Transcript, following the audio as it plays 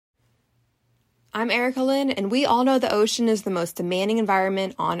I'm Erica Lynn, and we all know the ocean is the most demanding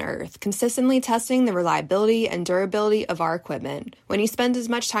environment on Earth, consistently testing the reliability and durability of our equipment. When you spend as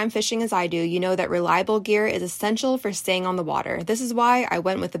much time fishing as I do, you know that reliable gear is essential for staying on the water. This is why I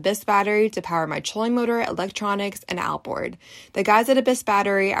went with Abyss Battery to power my trolling motor, electronics, and outboard. The guys at Abyss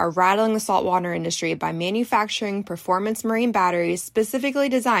Battery are rattling the saltwater industry by manufacturing performance marine batteries specifically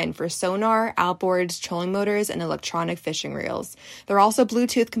designed for sonar, outboards, trolling motors, and electronic fishing reels. They're also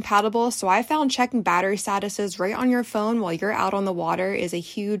Bluetooth compatible, so I found checking battery statuses right on your phone while you're out on the water is a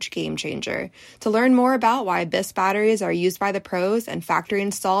huge game changer. To learn more about why Abyss batteries are used by the pros and factory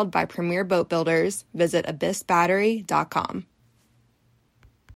installed by premier boat builders, visit abyssbattery.com.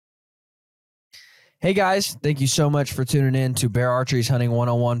 Hey guys, thank you so much for tuning in to Bear Archery's Hunting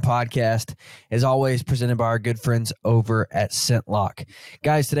 101 podcast. As always, presented by our good friends over at ScentLok.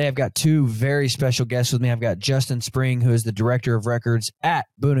 Guys, today I've got two very special guests with me. I've got Justin Spring, who is the Director of Records at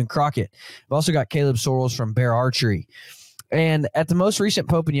Boone & Crockett. I've also got Caleb Sorrells from Bear Archery. And at the most recent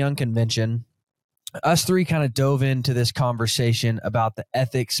Pope and Young convention, us three kind of dove into this conversation about the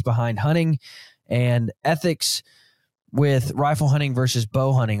ethics behind hunting and ethics with rifle hunting versus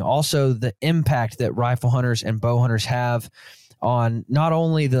bow hunting. Also, the impact that rifle hunters and bow hunters have on not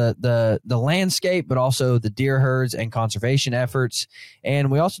only the landscape, but also the deer herds and conservation efforts.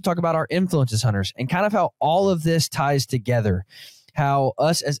 And we also talk about our influence as hunters and kind of how all of this ties together, how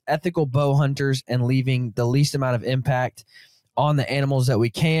us as ethical bow hunters and leaving the least amount of impact on the animals that we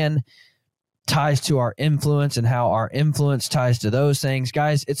can ties to our influence and how our influence ties to those things.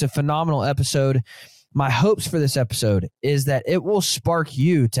 Guys, it's a phenomenal episode. My hopes for this episode is that it will spark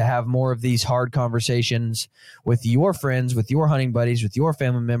you to have more of these hard conversations with your friends, with your hunting buddies, with your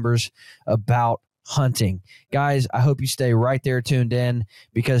family members about hunting. Guys, I hope you stay right there tuned in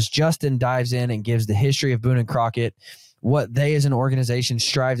because Justin dives in and gives the history of Boone & Crockett, what they as an organization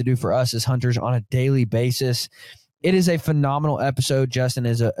strive to do for us as hunters on a daily basis. It is a phenomenal episode. Justin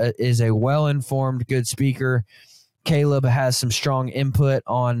is a well-informed, good speaker. Caleb has some strong input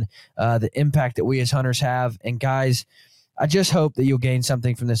on the impact that we as hunters have. And guys, I just hope that you'll gain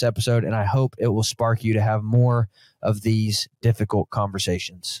something from this episode, and I hope it will spark you to have more of these difficult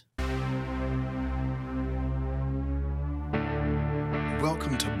conversations.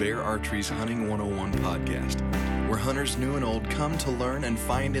 Welcome to Bear Archery's Hunting 101 podcast, where hunters new and old come to learn and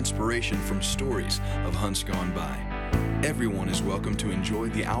find inspiration from stories of hunts gone by. Everyone is welcome to enjoy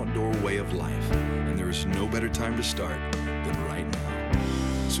the outdoor way of life, and there is no better time to start than right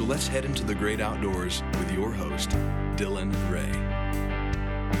now. So let's head into the great outdoors with your host, Dylan Ray.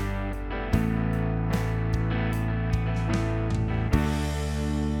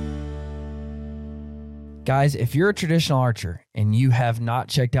 Guys, if you're a traditional archer and you have not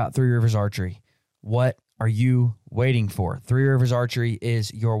checked out Three Rivers Archery, what are you waiting for? Three Rivers Archery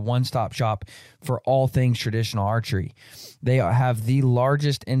is your one-stop shop for all things traditional archery. They have the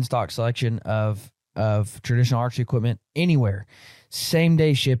largest in-stock selection of traditional archery equipment anywhere.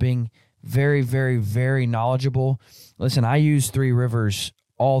 Same-day shipping, very, very, very knowledgeable. Listen, I use Three Rivers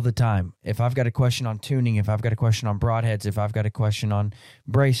all the time. If I've got a question on tuning, if I've got a question on broadheads, if I've got a question on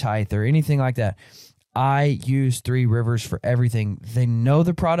brace height or anything like that, I use Three Rivers for everything. They know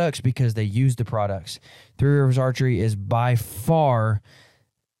the products because they use the products. Three Rivers Archery is by far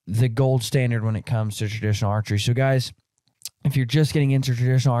the gold standard when it comes to traditional archery. So guys, if you're just getting into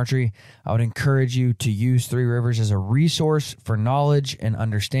traditional archery, I would encourage you to use Three Rivers as a resource for knowledge and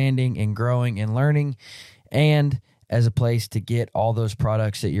understanding and growing and learning, and as a place to get all those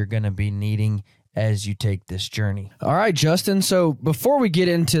products that you're going to be needing as you take this journey. All right, Justin. So before we get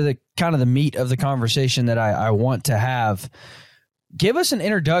into the kind of the meat of the conversation that I want to have, give us an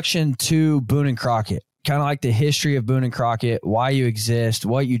introduction to Boone & Crockett, kind of like the history of Boone & Crockett, why you exist,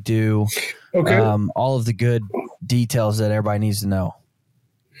 what you do, okay. All of the good details that everybody needs to know.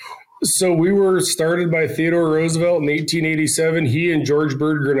 So we were started by Theodore Roosevelt in 1887. He and George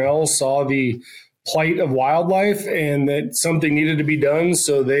Bird Grinnell saw the plight of wildlife and that something needed to be done.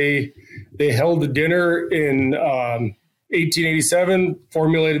 So they held a dinner in 1887,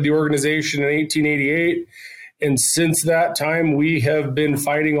 formulated the organization in 1888. And since that time, we have been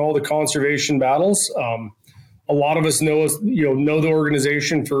fighting all the conservation battles. A lot of us know the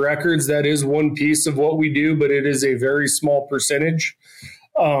organization for records. That is one piece of what we do, but it is a very small percentage.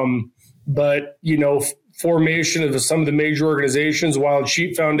 Formation of some of the major organizations, Wild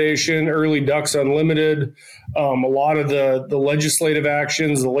Sheep Foundation, Early Ducks Unlimited, a lot of the legislative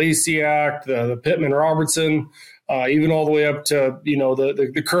actions, the Lacey Act, the Pittman-Robertson, even all the way up to,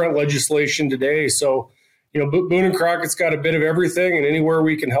 the current legislation today. So, Boone & Crockett's got a bit of everything, and anywhere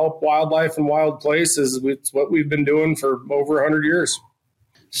we can help wildlife and wild places, it's what we've been doing for over 100 years.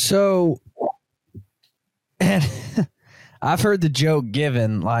 So And I've heard the joke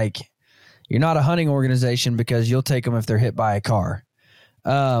given, like, you're not a hunting organization because you'll take them if they're hit by a car.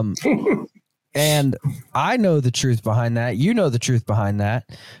 And I know the truth behind that. You know the truth behind that.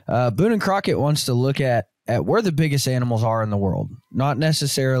 Boone and Crockett wants to look at where the biggest animals are in the world, not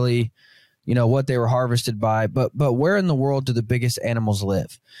necessarily, what they were harvested by, but where in the world do the biggest animals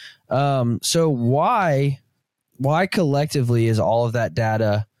live? So why collectively is all of that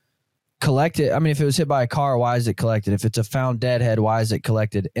data collected? I mean, if it was hit by a car, why is it collected? If it's a found deadhead, why is it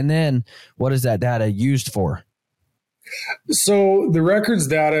collected? And then what is that data used for? So the records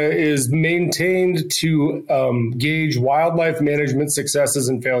data is maintained to gauge wildlife management successes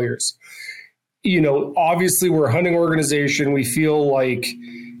and failures. Obviously we're a hunting organization. We feel like,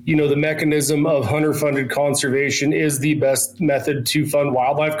 the mechanism of hunter-funded conservation is the best method to fund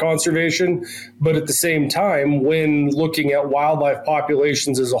wildlife conservation. But at the same time, when looking at wildlife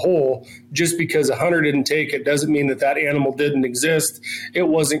populations as a whole, just because a hunter didn't take it doesn't mean that animal didn't exist. It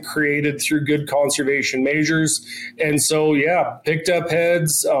wasn't created through good conservation measures. And so, picked up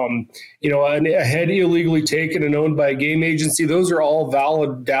heads, a head illegally taken and owned by a game agency, those are all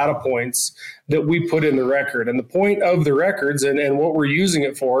valid data points that we put in the record. And the point of the records and what we're using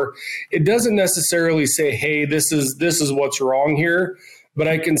it for, it doesn't necessarily say, hey, this is what's wrong here. But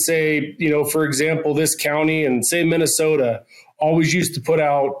I can say, for example, this county and say Minnesota always used to put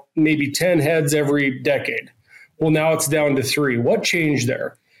out maybe 10 heads every decade. Well, now it's down to 3. What changed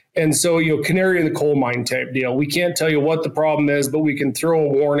there? And so, canary in the coal mine type deal. We can't tell you what the problem is, but we can throw a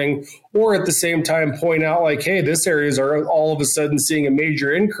warning or at the same time point out like, hey, this areas are all of a sudden seeing a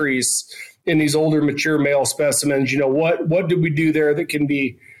major increase in these older mature male specimens. What did we do there that can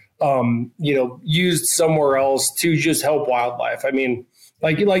be, used somewhere else to just help wildlife? I mean,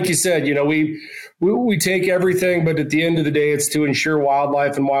 like you said, we take everything, but at the end of the day, it's to ensure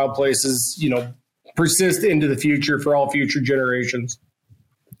wildlife and wild places, persist into the future for all future generations.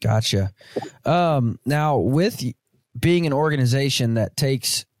 Gotcha. Now, with being an organization that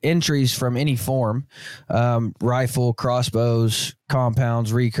takes entries from any form, rifle, crossbows,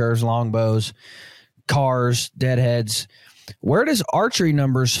 compounds, recurves, longbows, cars, deadheads, where does archery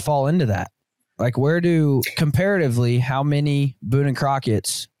numbers fall into that? Like, comparatively, how many Boone and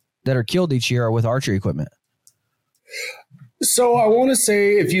Crockett's that are killed each year are with archery equipment? So I want to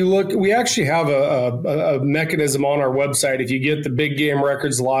say, if you look, we actually have a mechanism on our website. If you get the Big Game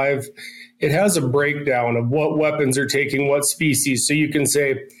Records Live, it has a breakdown of what weapons are taking what species. So you can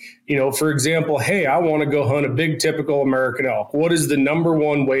say, for example, hey, I want to go hunt a big typical American elk. What is the number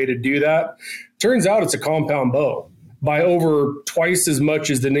one way to do that? Turns out it's a compound bow by over twice as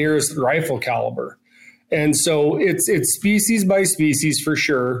much as the nearest rifle caliber. And so it's species by species for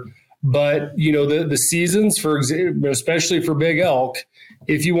sure. But, the seasons, for example, especially for big elk,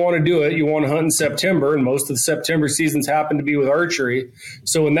 if you want to do it, you want to hunt in September, and most of the September seasons happen to be with archery.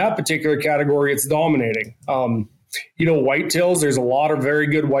 So in that particular category, it's dominating. Whitetails, there's a lot of very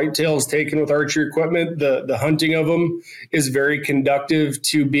good whitetails taken with archery equipment. The hunting of them is very conductive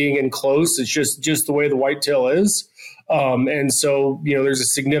to being in close. It's just the way the whitetail is. And so, there's a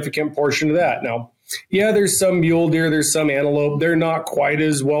significant portion of that. Now, there's some mule deer, there's some antelope. They're not quite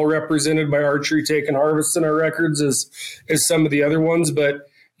as well represented by archery take and harvest in our records as some of the other ones. But,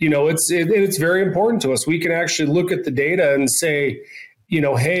 it's very important to us. We can actually look at the data and say,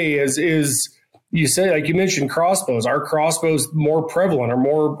 hey, is you say, like you mentioned, crossbows. Are crossbows more prevalent or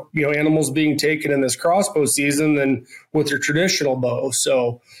more, animals being taken in this crossbow season than with your traditional bow?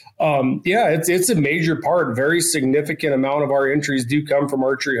 So, it's a major part. Very significant amount of our entries do come from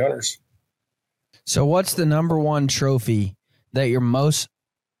archery hunters. So what's the number one trophy that you're most,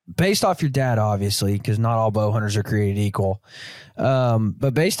 based off your data, obviously, because not all bow hunters are created equal,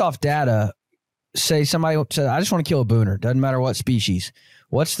 but based off data, say somebody said, I just want to kill a booner, doesn't matter what species.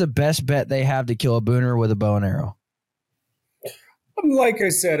 What's the best bet they have to kill a booner with a bow and arrow? Like I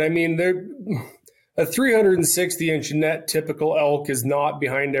said, I mean, a 360-inch net typical elk is not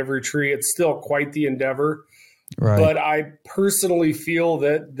behind every tree. It's still quite the endeavor. Right. But I personally feel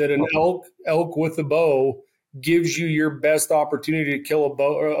that an elk with a bow gives you your best opportunity to kill a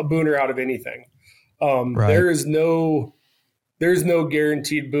booner out of anything. Right. There's no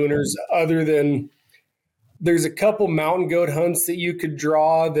guaranteed booners other than there's a couple mountain goat hunts that you could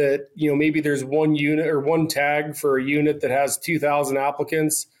draw that, maybe there's one unit or one tag for a unit that has 2,000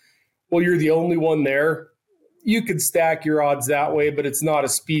 applicants. Well, you're the only one there. You could stack your odds that way, but it's not a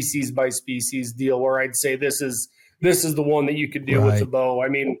species by species deal where I'd say this is the one that you could do with the bow. I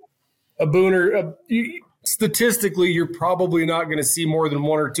mean, a booner, statistically, you're probably not going to see more than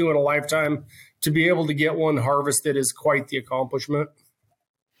one or two in a lifetime. To be able to get one harvested is quite the accomplishment.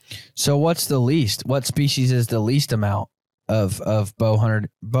 So what's the least? What species is the least amount of bow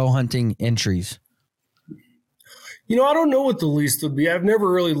hunting entries? I don't know what the least would be. I've never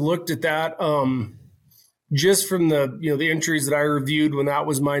really looked at that. Just from the the entries that I reviewed when that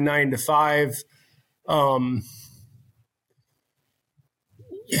was my 9 to 5.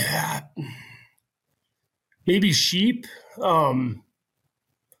 Yeah, maybe sheep. I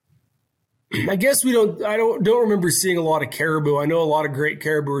guess I don't remember seeing a lot of caribou. I know a lot of great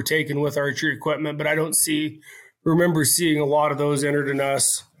caribou were taken with archery equipment, but I don't remember seeing a lot of those entered in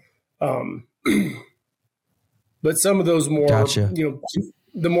us. But some of those more, Gotcha.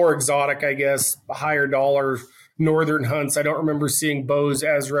 The more exotic, I guess, higher dollar northern hunts, I don't remember seeing bows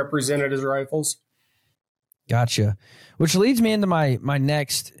as represented as rifles. Gotcha. Which leads me into my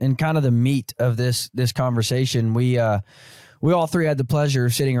next and kind of the meat of this conversation. We all three had the pleasure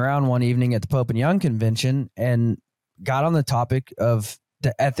of sitting around one evening at the Pope and Young convention and got on the topic of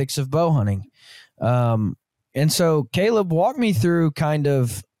the ethics of bow hunting. And so, Caleb, walk me through kind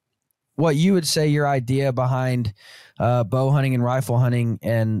of what you would say your idea behind bow hunting and rifle hunting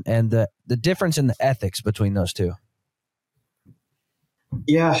and the difference in the ethics between those two.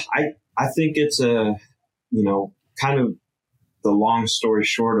 Yeah, I think it's kind of the long story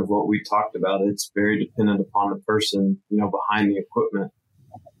short of what we talked about. It's very dependent upon the person, behind the equipment.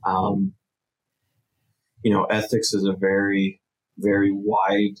 Ethics is a very, very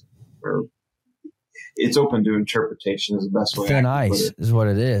wide, or it's open to interpretation is the best way. Thin ice is what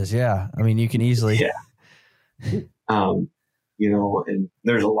it is. Yeah. I mean, you can easily. Yeah. And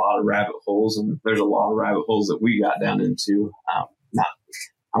there's a lot of rabbit holes, and there's a lot of rabbit holes that we got down into.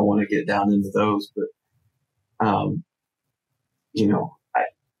 I want to get down into those, but,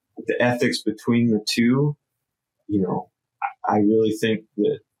 the ethics between the two, I really think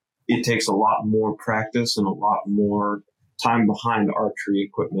that it takes a lot more practice and a lot more time behind archery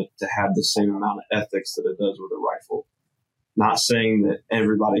equipment to have the same amount of ethics that it does with a rifle. Not saying that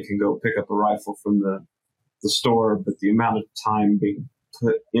everybody can go pick up a rifle from the store, but the amount of time being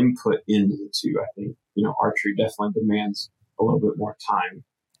input into the two, I think, archery definitely demands a little bit more time.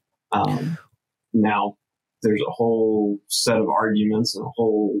 Now, there's a whole set of arguments and a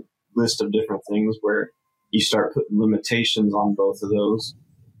whole list of different things where you start putting limitations on both of those.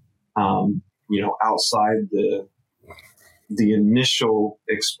 Outside the initial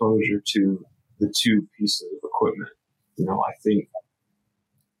exposure to the two pieces of equipment, I think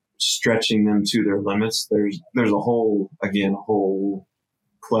stretching them to their limits, there's a whole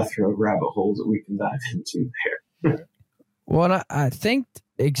plethora of rabbit holes that we can dive into there. Well, and I think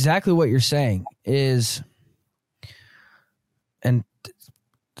exactly what you're saying is, and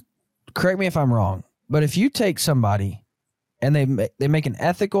correct me if I'm wrong, but if you take somebody and they make an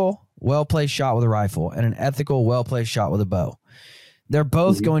ethical, well-placed shot with a rifle and an ethical, well-placed shot with a bow, they're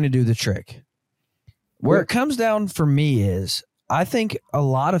both going to do the trick. Where it comes down for me is, I think a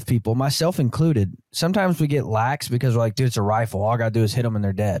lot of people, myself included, sometimes we get lax because we're like, dude, it's a rifle. All I got to do is hit them and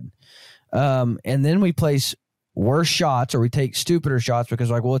they're dead. And then we place worse shots, or we take stupider shots because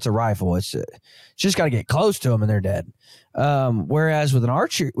we're like, well, it's a rifle. It's just got to get close to them and they're dead. Whereas with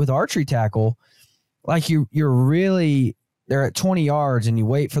archery tackle, like you're really, they're at 20 yards and you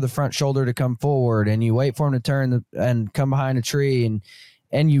wait for the front shoulder to come forward and you wait for them to turn and come behind a tree,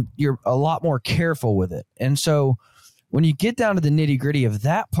 and you're a lot more careful with it. And so when you get down to the nitty gritty of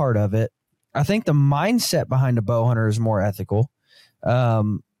that part of it, I think the mindset behind a bow hunter is more ethical.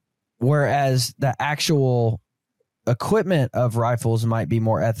 Whereas the actual equipment of rifles might be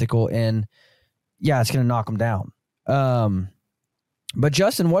more ethical, and it's going to knock them down. But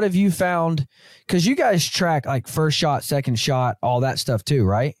Justin, what have you found? Because you guys track like first shot, second shot, all that stuff too,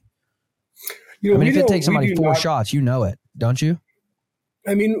 right? If it takes somebody 4 shots, it, don't you?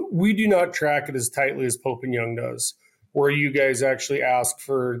 We do not track it as tightly as Pope and Young does, where you guys actually ask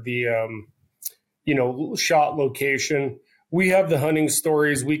for the, shot location. We have the hunting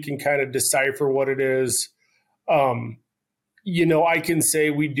stories. We can kind of decipher what it is. I can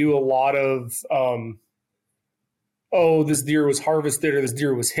say we do a lot of, this deer was harvested or this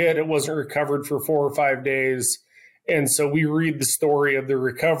deer was hit. It wasn't recovered for 4 or 5 days. And so we read the story of the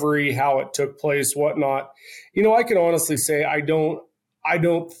recovery, how it took place, whatnot. I can honestly say I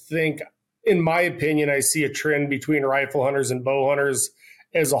don't think, in my opinion, I see a trend between rifle hunters and bow hunters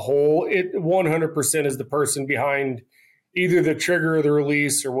as a whole. It 100% is the person behind either the trigger or the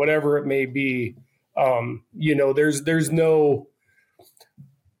release or whatever it may be. There's no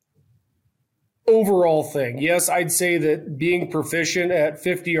overall thing. Yes, I'd say that being proficient at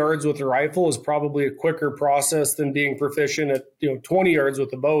 50 yards with a rifle is probably a quicker process than being proficient at 20 yards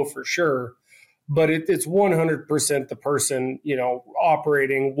with a bow for sure. but it's 100% the person,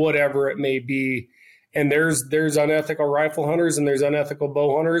 operating whatever it may be. And there's unethical rifle hunters and there's unethical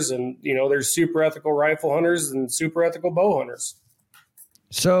bow hunters, and there's super ethical rifle hunters and super ethical bow hunters.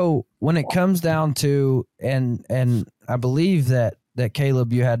 So when it comes down to, and I believe that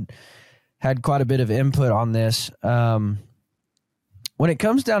Caleb, you had quite a bit of input on this. When it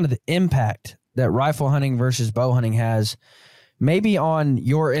comes down to the impact that rifle hunting versus bow hunting has, maybe on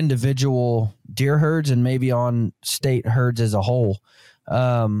your individual deer herds and maybe on state herds as a whole,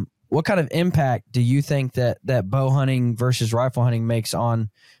 what kind of impact do you think that bow hunting versus rifle hunting makes on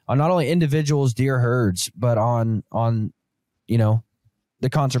not only individuals' deer herds, but on the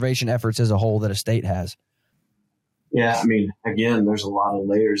conservation efforts as a whole that a state has? Yeah, I mean, again, there's a lot of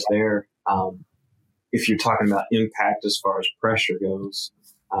layers there. If you're talking about impact as far as pressure goes,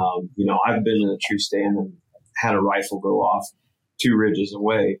 I've been in a tree stand and had a rifle go off 2 ridges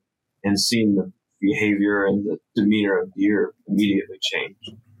away and seen the behavior and the demeanor of deer immediately change.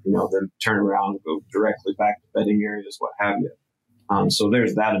 Then turn around and go directly back to bedding areas, what have you. So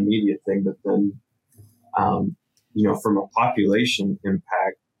there's that immediate thing. But then, from a population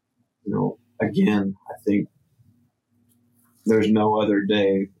impact, again, I think there's no other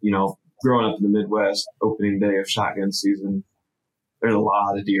day, growing up in the Midwest, opening day of shotgun season, there's a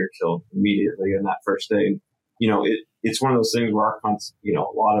lot of deer killed immediately in that first day. It's one of those things where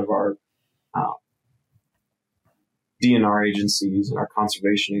a lot of our DNR agencies and our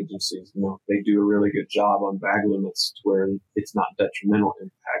conservation agencies, they do a really good job on bag limits to where it's not detrimental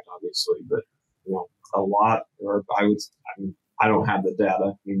impact, obviously, but, a lot, I don't have the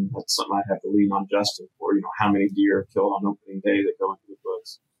data. That's something I'd have to lean on Justin for, how many deer are killed on opening day that go into the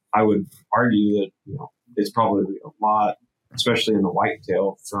books. I would argue that, it's probably a lot, especially in the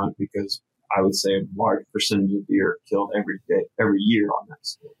whitetail front, because I would say a large percentage of deer are killed every year on that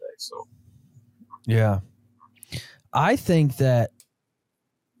single day. So, yeah. I think that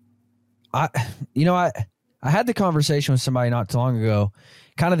I had the conversation with somebody not too long ago,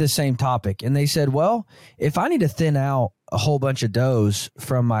 kind of the same topic. And they said, well, if I need to thin out a whole bunch of does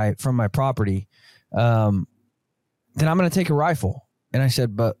from my property, then I'm going to take a rifle. And I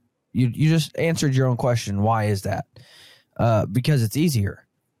said, but you just answered your own question. Why is that? Because it's easier.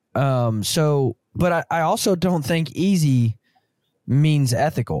 But I also don't think easy means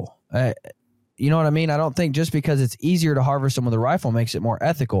ethical. You know what I mean? I don't think just because it's easier to harvest them with a rifle makes it more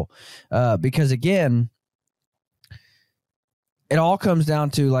ethical. Because again, it all comes down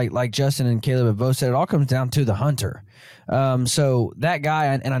to like Justin and Caleb have both said, it all comes down to the hunter. So that guy,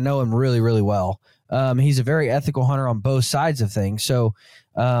 and I know him really, really well. He's a very ethical hunter on both sides of things. So,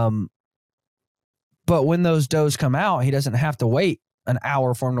 but when those does come out, he doesn't have to wait an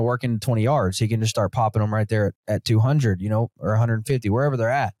hour for him to work into 20 yards. He can just start popping them right there at 200, or 150, wherever they're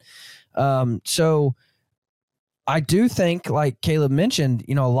at. So I do think, like Caleb mentioned,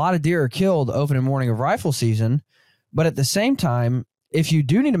 a lot of deer are killed opening morning of rifle season, but at the same time, if you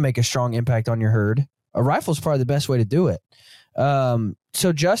do need to make a strong impact on your herd, a rifle is probably the best way to do it.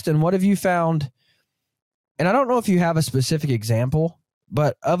 So Justin, what have you found? And I don't know if you have a specific example,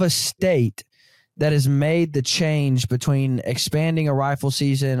 but of a state that has made the change between expanding a rifle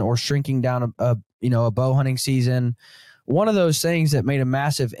season or shrinking down a bow hunting season, one of those things that made a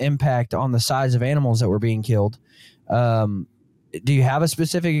massive impact on the size of animals that were being killed. Do you have a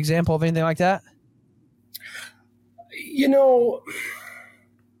specific example of anything like that?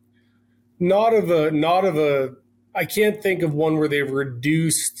 I can't think of one where they've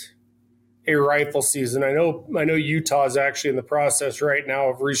reduced a rifle season. I know Utah is actually in the process right now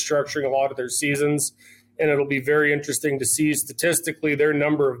of restructuring a lot of their seasons, and it'll be very interesting to see statistically their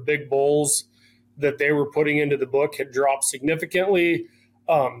number of big bulls that they were putting into the book had dropped significantly.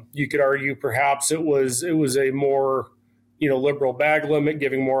 You could argue perhaps it was a more liberal bag limit,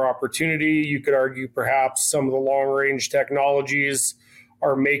 giving more opportunity. You could argue perhaps some of the long range technologies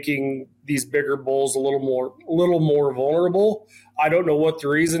are making these bigger bulls a little more vulnerable. I don't know what the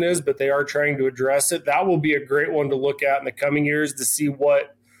reason is, but they are trying to address it. That will be a great one to look at in the coming years to see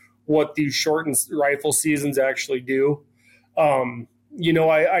what these shortened rifle seasons actually do.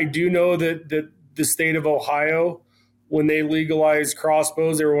 I do know that the state of Ohio, when they legalized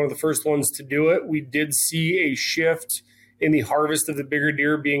crossbows, they were one of the first ones to do it. We did see a shift in the harvest of the bigger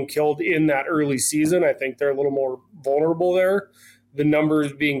deer being killed in that early season. I think they're a little more vulnerable there. The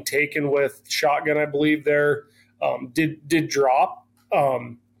numbers being taken with shotgun, I believe, there did drop.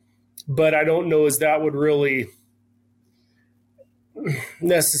 But I don't know as that would really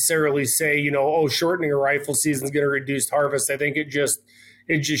necessarily say, shortening a rifle season is going to reduce harvest. I think it just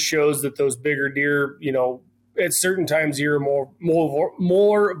shows that those bigger deer, at certain times you're more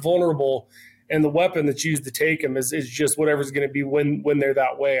vulnerable, and the weapon that's used to take them is just whatever's going to be when they're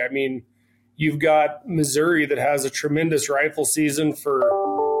that way. I mean, you've got Missouri that has a tremendous rifle season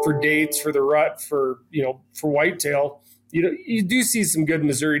for dates, for the rut, for whitetail. You do see some good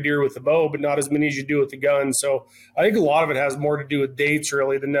Missouri deer with the bow, but not as many as you do with the gun. So I think a lot of it has more to do with dates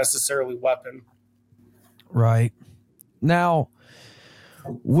really than necessarily weapon. Right. Now, do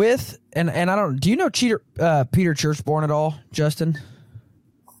you know Peter Churchborn at all, Justin?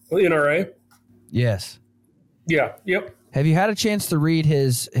 NRA? Yes. Yeah. Yep. Have you had a chance to read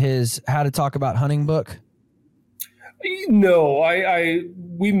his How to Talk About Hunting book? No,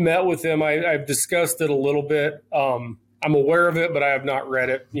 we met with him. I've discussed it a little bit. I'm aware of it, but I have not read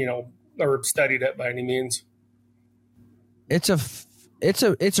it, or studied it by any means. It's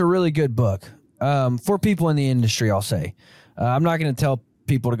a really good book for people in the industry. I'll say I'm not going to tell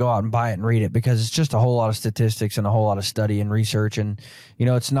people to go out and buy it and read it because it's just a whole lot of statistics and a whole lot of study and research, and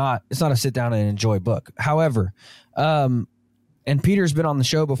it's not a sit down and enjoy book. However, and Peter's been on the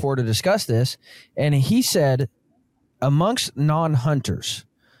show before to discuss this, and he said amongst non-hunters,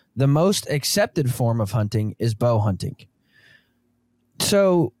 the most accepted form of hunting is bow hunting.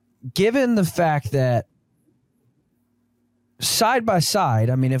 So given the fact that side by side,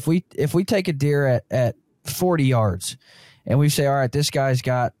 I mean, if we take a deer at 40 yards and we say, all right, this guy's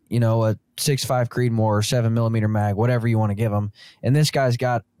got, a 6.5 Creedmoor or 7mm mag, whatever you want to give him, and this guy's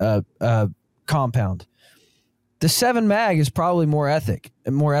got a compound, the 7 mag is probably more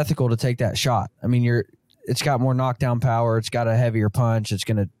ethical to take that shot. I mean, it's got more knockdown power. It's got a heavier punch. It's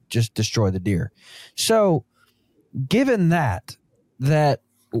going to just destroy the deer. So given that,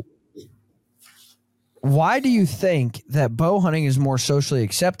 why do you think that bow hunting is more socially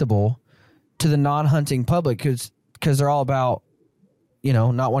acceptable to the non-hunting public? Because they're all about,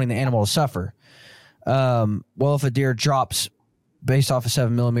 not wanting the animal to suffer. Well, if a deer drops based off a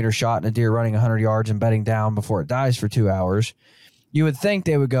 7mm shot and a deer running 100 yards and bedding down before it dies for 2 hours, you would think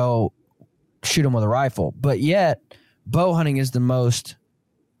they would go shoot them with a rifle. But yet, bow hunting is the most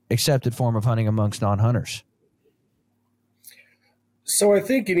accepted form of hunting amongst non-hunters. So I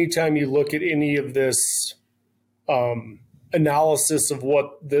think anytime you look at any of this analysis of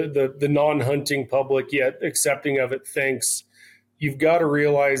what the non-hunting public yet accepting of it thinks, you've got to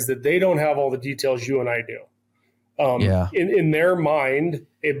realize that they don't have all the details you and I do. In their mind,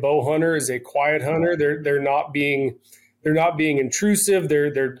 a bow hunter is a quiet hunter. They're not being intrusive.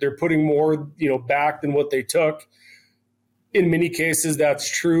 They're putting more back than what they took. In many cases, that's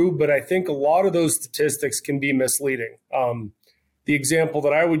true, but I think a lot of those statistics can be misleading. The example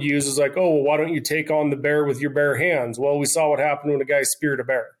that I would use is like, oh, well, why don't you take on the bear with your bare hands? Well, we saw what happened when a guy speared a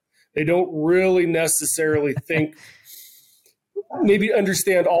bear. They don't really necessarily think, maybe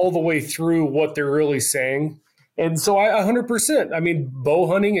understand all the way through what they're really saying. And so 100%, I mean, bow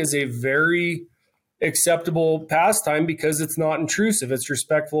hunting is a very acceptable pastime because it's not intrusive. It's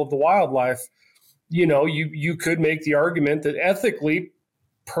respectful of the wildlife. You could make the argument that ethically,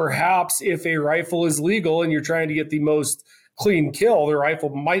 perhaps if a rifle is legal and you're trying to get the most clean kill, the rifle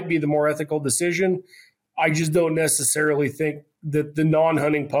might be the more ethical decision. I just don't necessarily think that the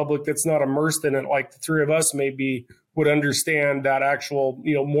non-hunting public that's not immersed in it, like the three of us maybe, would understand that actual,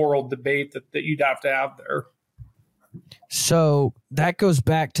 moral debate that you'd have to have there. So that goes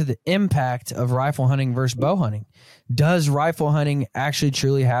back to the impact of rifle hunting versus bow hunting. Does rifle hunting actually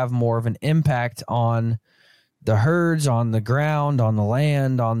truly have more of an impact on the herds, on the ground, on the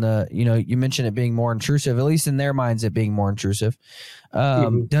land, on the, you mentioned it being more intrusive, at least in their minds, it being more intrusive.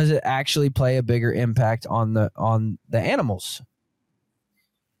 Does it actually play a bigger impact on the animals?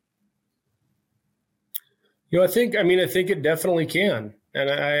 I think it definitely can. And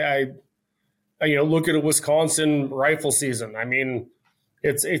I look at a Wisconsin rifle season. I mean,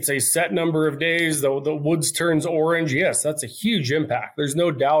 it's a set number of days. The woods turns orange. Yes, that's a huge impact. There's no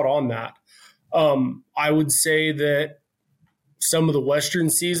doubt on that. I would say that some of the Western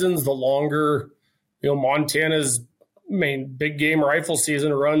seasons, the longer, Montana's main big game rifle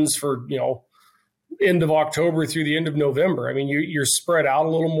season runs for, end of October through the end of November. I mean, you're spread out a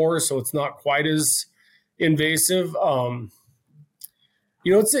little more, so it's not quite as invasive.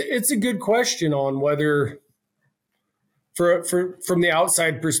 It's a good question on whether, from the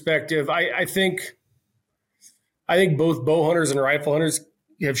outside perspective, I think both bow hunters and rifle hunters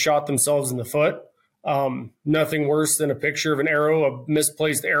have shot themselves in the foot. Nothing worse than a picture of a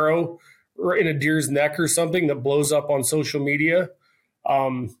misplaced arrow in a deer's neck or something that blows up on social media.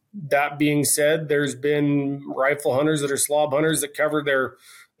 That being said, there's been rifle hunters that are slob hunters that cover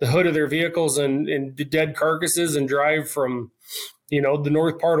the hood of their vehicles in dead carcasses and drive from, the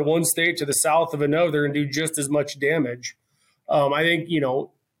north part of one state to the south of another and do just as much damage. I think,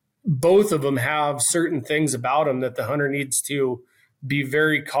 both of them have certain things about them that the hunter needs to be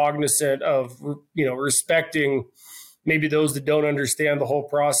very cognizant of, respecting maybe those that don't understand the whole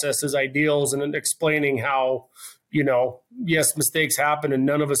process as ideals, and explaining how, yes, mistakes happen and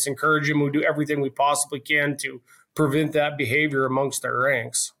none of us encourage them. We do everything we possibly can to prevent that behavior amongst our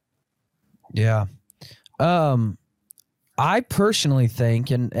ranks. Yeah. I personally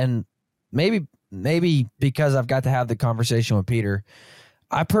think, and maybe because I've got to have the conversation with Peter,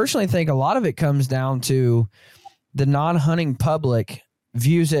 I personally think a lot of it comes down to the non-hunting public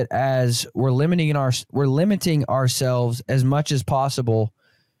views it as we're limiting ourselves as much as possible,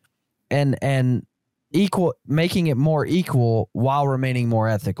 and making it more equal while remaining more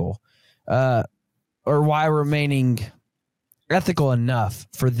ethical, or while remaining ethical enough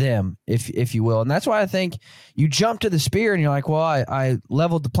for them, if you will. And that's why I think you jump to the spear and you're like, well, I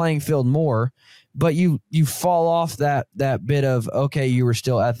leveled the playing field more, but you fall off that bit of, okay, you were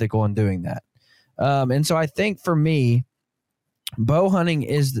still ethical in doing that. And so I think for me, bow hunting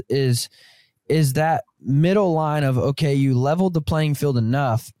is that middle line of, okay, you leveled the playing field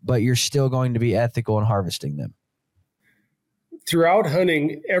enough, but you're still going to be ethical in harvesting them. Throughout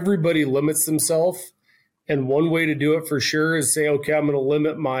hunting, everybody limits themselves. And one way to do it for sure is say, okay, I'm going to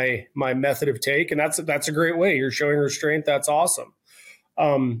limit my method of take. And that's a great way. You're showing restraint. That's awesome.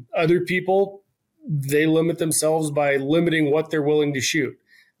 Other people, they limit themselves by limiting what they're willing to shoot.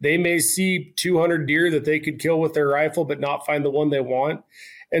 They may see 200 deer that they could kill with their rifle, but not find the one they want.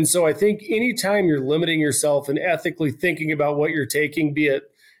 And so I think anytime you're limiting yourself and ethically thinking about what you're taking, be it,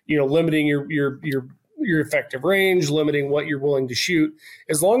 limiting your effective range, limiting what you're willing to shoot,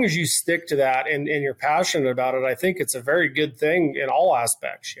 as long as you stick to that and you're passionate about it, I think it's a very good thing in all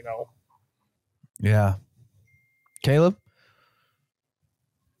aspects, Yeah. Caleb?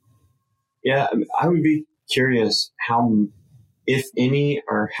 Yeah, I would be curious how, if any,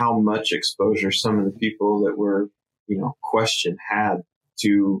 or how much exposure some of the people that were, questioned had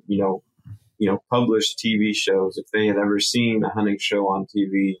to, published TV shows, if they had ever seen a hunting show on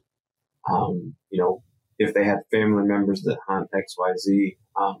TV, if they had family members that hunt XYZ,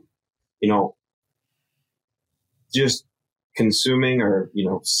 just consuming or,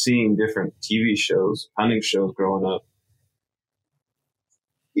 seeing different TV shows, hunting shows growing up.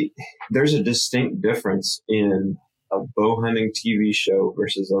 There's a distinct difference in a bow hunting TV show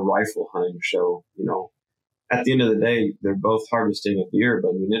versus a rifle hunting show. At the end of the day, they're both harvesting a deer, but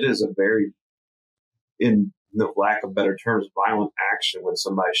I mean, it is a very, in the lack of better terms, violent action when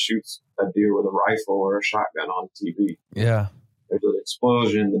somebody shoots a deer with a rifle or a shotgun on TV. Yeah. There's an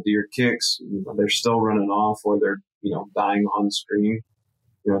explosion, the deer kicks, they're still running off, or they're, dying on screen.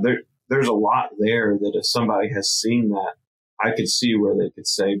 There's a lot there that if somebody has seen that, I could see where they could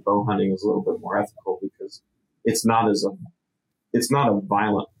say bow hunting is a little bit more ethical, because it's not a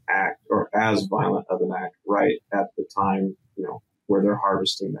violent act, or as violent of an act right at the time, where they're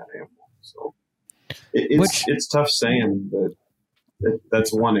harvesting that animal. So it's tough saying, but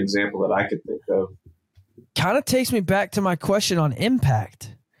that's one example that I could think of. Kind of takes me back to my question on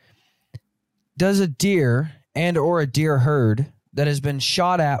impact. Does a deer or a deer herd that has been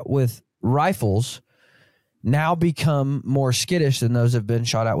shot at with rifles now become more skittish than those that have been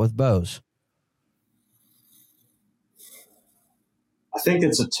shot at with bows? I think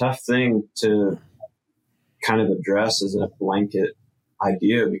it's a tough thing to kind of address as a blanket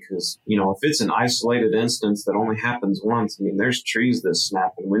idea, because, if it's an isolated instance that only happens once, I mean, there's trees that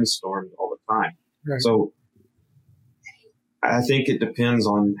snap in windstorms all the time. Right. So I think it depends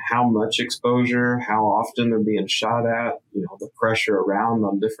on how much exposure, how often they're being shot at, the pressure around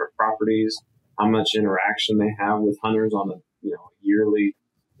on different properties, how much interaction they have with hunters on a, yearly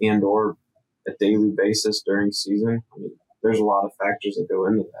and or a daily basis during season. I mean, there's a lot of factors that go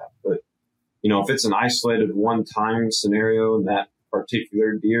into that. But, if it's an isolated one-time scenario and that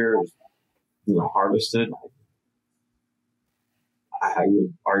particular deer is, harvested, I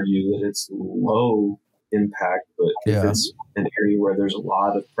would argue that it's low impact. But if it's an area where there's a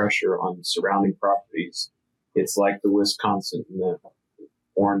lot of pressure on surrounding properties, it's like the Wisconsin and the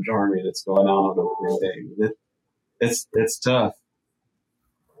Orange Army that's going on opening day. It's tough.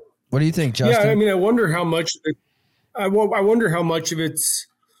 What do you think, Justin? Yeah, I mean, I wonder how much of it's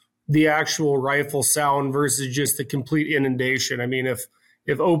the actual rifle sound versus just the complete inundation. I mean,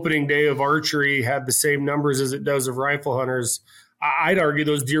 if opening day of archery had the same numbers as it does of rifle hunters, I'd argue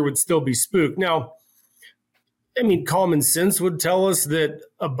those deer would still be spooked. Now, I mean, common sense would tell us that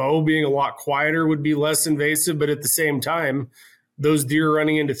a bow being a lot quieter would be less invasive, but at the same time, those deer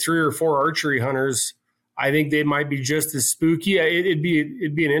running into 3 or 4 archery hunters, I think they might be just as spooky. It'd be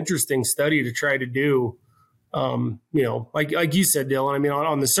an interesting study to try to do Like you said, Dylan, I mean,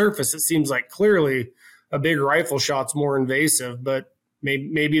 on the surface, it seems like clearly a big rifle shot's more invasive, but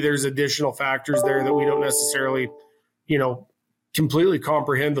maybe there's additional factors there that we don't necessarily, completely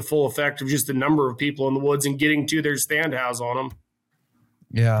comprehend the full effect of just the number of people in the woods and getting to their stand has on them.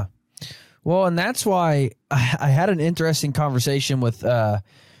 Yeah. Well, and that's why I had an interesting conversation with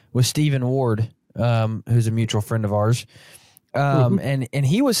Stephen Ward, who's a mutual friend of ours. And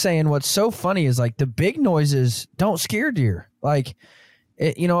he was saying what's so funny is like the big noises don't scare deer. Like,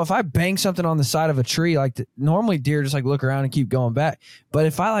 if I bang something on the side of a tree, like normally deer just like look around and keep going back. But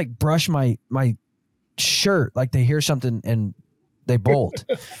if I like brush my shirt, like they hear something and they bolt.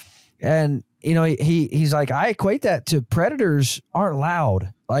 And, he's like, I equate that to predators aren't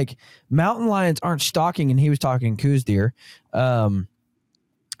loud. Like mountain lions aren't stalking. And he was talking Coues deer. And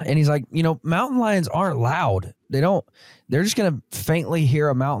he's like, mountain lions aren't loud. They're just going to faintly hear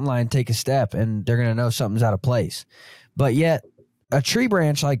a mountain lion take a step and they're going to know something's out of place. But yet a tree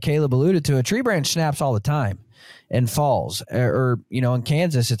branch, like Caleb alluded to, a tree branch snaps all the time and falls. Or in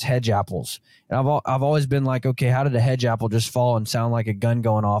Kansas, it's hedge apples. And I've always been like, okay, how did a hedge apple just fall and sound like a gun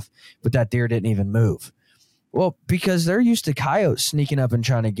going off, but that deer didn't even move? Well, because they're used to coyotes sneaking up and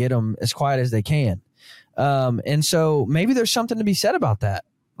trying to get them as quiet as they can. And so maybe there's something to be said about that.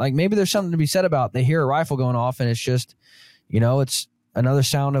 Like maybe there's something to be said about they hear a rifle going off and it's just, it's another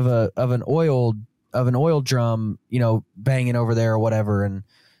sound of an oil drum, banging over there or whatever, and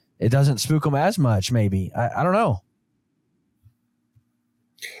it doesn't spook them as much. Maybe I don't know.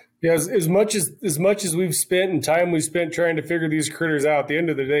 Yeah, as much as we've spent and time we've spent trying to figure these critters out, at the end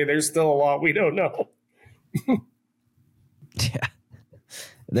of the day, there's still a lot we don't know. Yeah,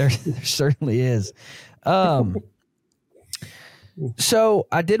 there certainly is. So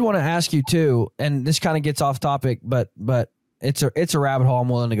I did want to ask you too, and this kind of gets off topic, but it's a rabbit hole I'm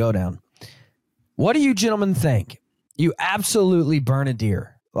willing to go down. What do you gentlemen think? You absolutely burn a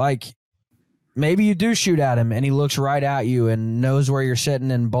deer. Like maybe you do shoot at him and he looks right at you and knows where you're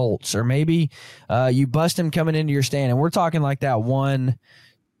sitting and bolts, or maybe you bust him coming into your stand, and we're talking like that one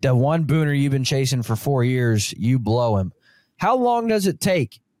booner you've been chasing for 4 years, you blow him. How long does it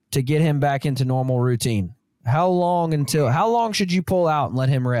take to get him back into normal routine? How long should you pull out and let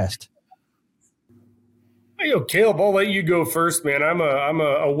him rest? Caleb, I'll let you go first, man. I'm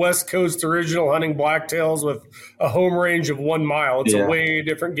a West Coast original hunting blacktails with a home range of 1 mile. It's a way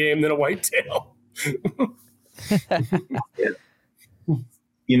different game than a whitetail.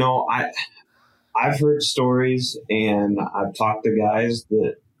 I've heard stories and I've talked to guys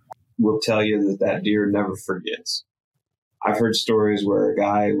that will tell you that deer never forgets. I've heard stories where a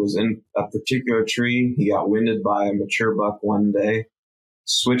guy was in a particular tree. He got winded by a mature buck one day,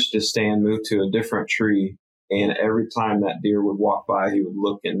 switched his stand, moved to a different tree. And every time that deer would walk by, he would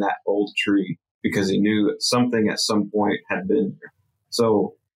look in that old tree because he knew that something at some point had been there.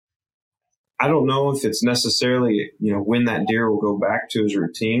 So I don't know if it's necessarily, when that deer will go back to his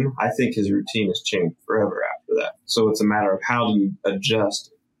routine. I think his routine has changed forever after that. So it's a matter of how do you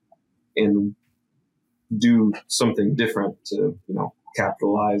adjust and do something different to,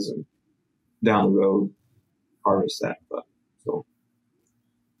 capitalize and down the road harvest that.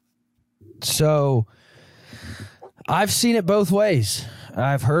 So I've seen it both ways.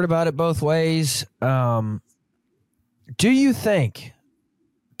 I've heard about it both ways. Do you think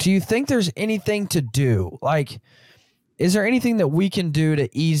there's anything to do? Like, is there anything that we can do to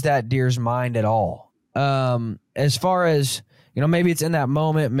ease that deer's mind at all? As far as, maybe it's in that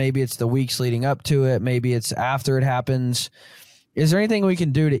moment, maybe it's the weeks leading up to it, maybe it's after it happens. Is there anything we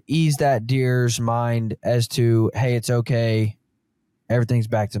can do to ease that deer's mind as to, hey, it's okay, everything's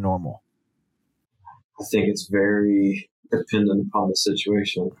back to normal? I think it's very dependent upon the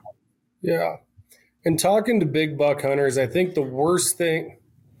situation. Yeah. And talking to big buck hunters, I think the worst thing,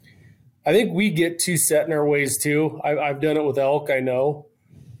 I think we get too set in our ways too. I've done it with elk, I know.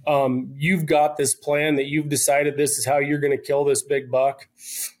 You've got this plan that you've decided this is how you're going to kill this big buck.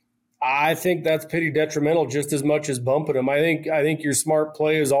 I think that's pretty detrimental just as much as bumping him. I think your smart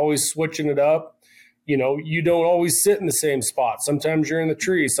play is always switching it up. You don't always sit in the same spot. Sometimes you're in the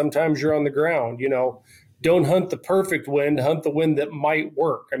tree. Sometimes you're on the ground. Don't hunt the perfect wind. Hunt the wind that might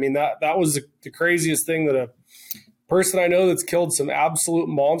work. I mean, that was the craziest thing that a person I know that's killed some absolute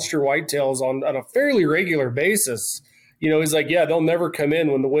monster whitetails on a fairly regular basis. He's like, yeah, they'll never come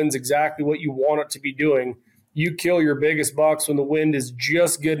in when the wind's exactly what you want it to be doing. You kill your biggest bucks when the wind is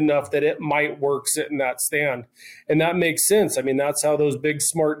just good enough that it might work sitting that stand. And that makes sense. I mean, that's how those big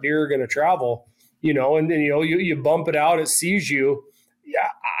smart deer are going to travel. You bump it out, it sees you. Yeah,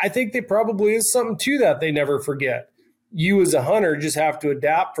 I think there probably is something to that. They never forget. you as a hunter just have to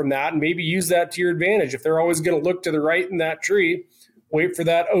adapt from that and maybe use that to your advantage. If they're always going to look to the right in that tree, wait for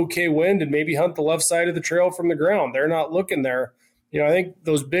that okay wind and maybe hunt the left side of the trail from the ground. They're not looking there. I think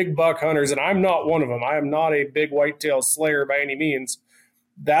those big buck hunters, and I'm not one of them. I am not a big whitetail slayer by any means.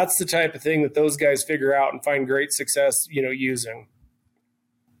 That's the type of thing that those guys figure out and find great success, using.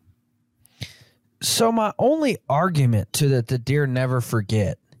 So my only argument to that the deer never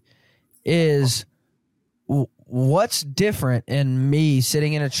forget is what's different in me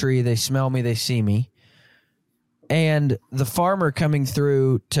sitting in a tree, they smell me, they see me, and the farmer coming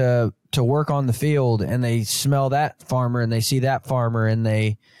through to work on the field, and they smell that farmer and they see that farmer,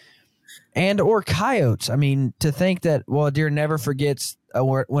 or coyotes. I mean, to think that, well, a deer never forgets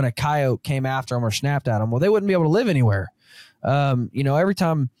when a coyote came after them or snapped at them. Well, they wouldn't be able to live anywhere. Every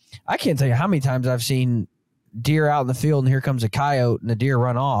time, I can't tell you how many times I've seen deer out in the field and here comes a coyote and the deer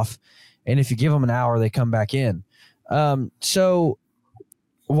run off. And if you give them an hour, they come back in. So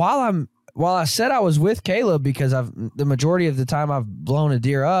while I said I was with Caleb because the majority of the time I've blown a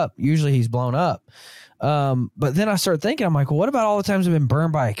deer up, usually he's blown up. But then I started thinking, I'm like, well, what about all the times I've been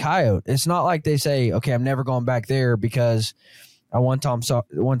burned by a coyote? It's not like they say, okay, I'm never going back there because I one time saw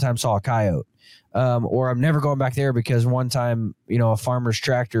a coyote. Or I'm never going back there because one time, a farmer's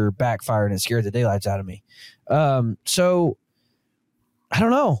tractor backfired and it scared the daylights out of me. So I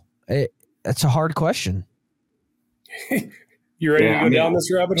don't know. It's a hard question. You ready to go down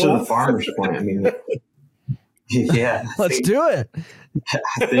this rabbit hole? To the farmer's point, yeah. Let's do it.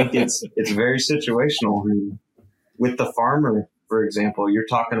 I think it's very situational. With the farmer, for example, you're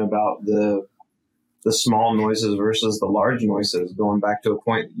talking about the small noises versus the large noises, going back to a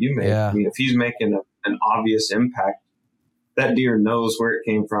point that you made. Yeah. If he's making an obvious impact, that deer knows where it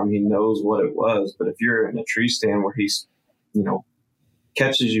came from. He knows what it was. But if you're in a tree stand where he's,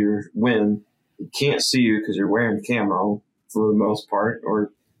 catches your wind, he can't see you because you're wearing camo for the most part,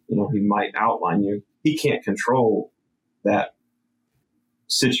 or, he might outline you. He can't control that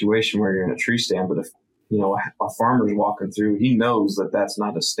situation where you're in a tree stand. But if, a farmer's walking through, he knows that that's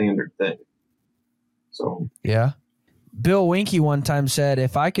not a standard thing. So, yeah. Bill Winke one time said,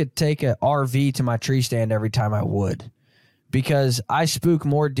 if I could take an RV to my tree stand every time, I would, because I spook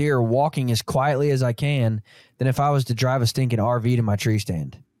more deer walking as quietly as I can than if I was to drive a stinking RV to my tree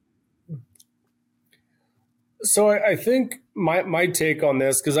stand. So I think my take on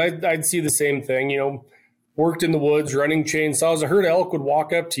this, because I'd see the same thing, worked in the woods, running chainsaws, a herd of elk would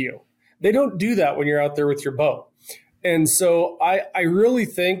walk up to you. They don't do that when you're out there with your bow. And so I really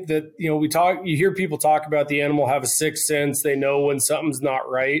think that, you hear people talk about the animal have a sixth sense. They know when something's not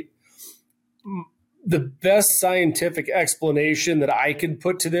right. The best scientific explanation that I could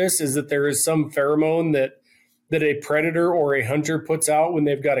put to this is that there is some pheromone that a predator or a hunter puts out when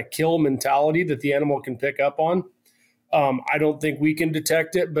they've got a kill mentality that the animal can pick up on. I don't think we can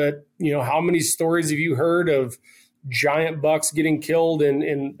detect it, but how many stories have you heard of giant bucks getting killed?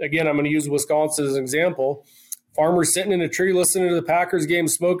 And again, I'm going to use Wisconsin as an example. Farmer sitting in a tree listening to the Packers game,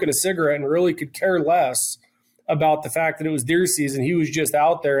 smoking a cigarette, and really could care less about the fact that it was deer season. He was just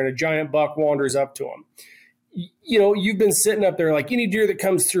out there and a giant buck wanders up to him. You've been sitting up there like any deer that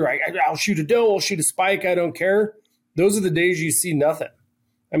comes through, I'll shoot a doe, I'll shoot a spike, I don't care. Those are the days you see nothing.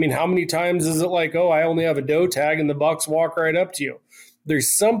 I mean, how many times is it like, oh, I only have a doe tag and the bucks walk right up to you?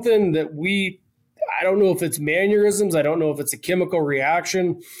 There's something that I don't know if it's mannerisms, I don't know if it's a chemical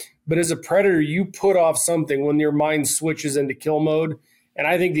reaction, but as a predator, you put off something when your mind switches into kill mode. And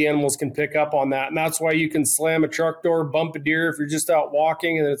I think the animals can pick up on that. And that's why you can slam a truck door, bump a deer if you're just out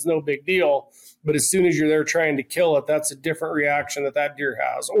walking and it's no big deal. But as soon as you're there trying to kill it, that's a different reaction that deer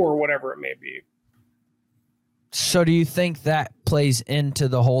has, or whatever it may be. So do you think that plays into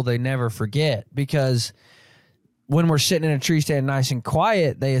the whole they never forget? Because when we're sitting in a tree stand nice and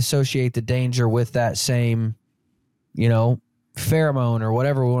quiet, they associate the danger with that same, pheromone or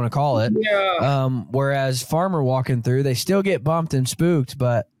whatever we want to call it. Yeah. Whereas farmer walking through, they still get bumped and spooked,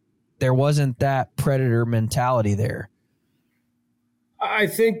 but there wasn't that predator mentality there. I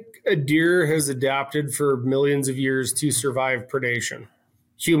think a deer has adapted for millions of years to survive predation,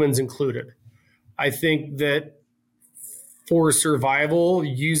 humans included. I think that for survival,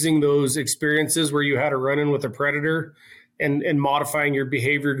 using those experiences where you had a run-in with a predator and modifying your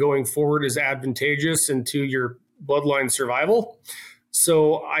behavior going forward is advantageous into your bloodline survival.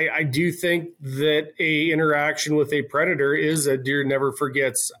 So I do think that a interaction with a predator is a deer never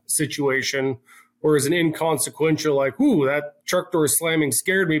forgets situation, or is an inconsequential, like, ooh, that truck door slamming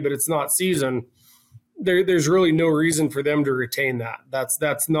scared me, but it's not season. There's really no reason for them to retain that.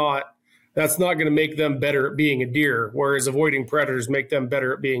 That's not going to make them better at being a deer, whereas avoiding predators make them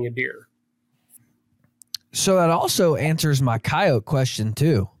better at being a deer. So that also answers my coyote question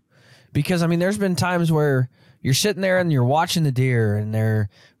too, because I mean, there's been times where you're sitting there and you're watching the deer and they're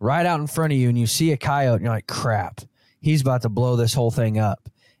right out in front of you and you see a coyote and you're like, crap, he's about to blow this whole thing up.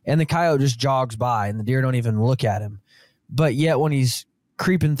 And the coyote just jogs by and the deer don't even look at him. But yet when he's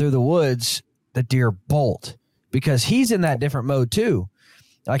creeping through the woods, the deer bolt because he's in that different mode too.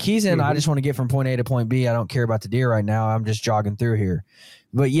 Like he's in, I just want to get from point A to point B. I don't care about the deer right now. I'm just jogging through here.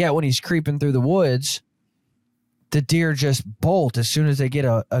 But yet when he's creeping through the woods, the deer just bolt as soon as they get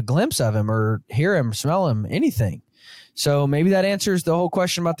a glimpse of him or hear him, smell him, anything. So maybe that answers the whole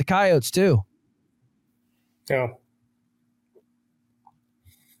question about the coyotes too. Yeah.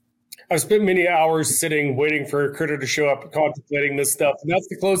 I've spent many hours sitting, waiting for a critter to show up and contemplating this stuff. And that's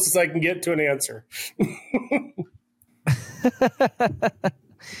the closest I can get to an answer.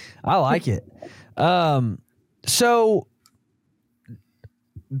 I like it. So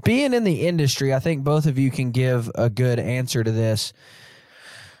being in the industry, I think both of you can give a good answer to this.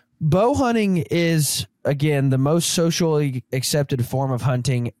 Bow hunting is, again, the most socially accepted form of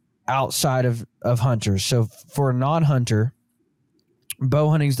hunting outside of hunters. So for a non-hunter, bow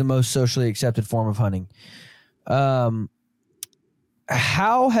hunting is the most socially accepted form of hunting. How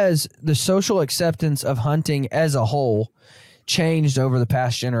has the social acceptance of hunting as a whole changed over the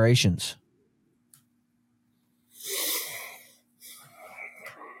past generations?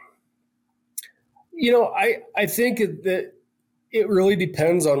 You know, I think that it really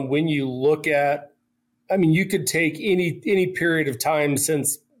depends on when you look at, I mean, you could take any period of time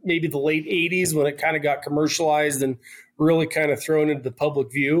since maybe the late 80s when it kind of got commercialized and really kind of thrown into the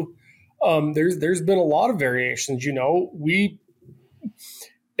public view. There's been a lot of variations. You know,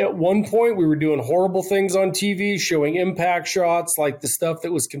 at one point we were doing horrible things on TV, showing impact shots, like the stuff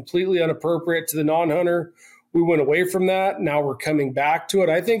that was completely inappropriate to the non-hunter. We went away from that. Now we're coming back to it.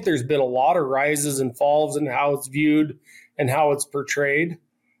 I think there's been a lot of rises and falls in how it's viewed and how it's portrayed.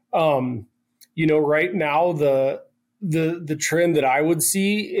 You know, right now the trend that I would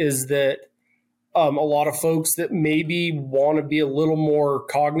see is that a lot of folks that maybe want to be a little more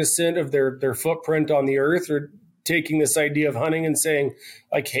cognizant of their footprint on the earth are taking this idea of hunting and saying,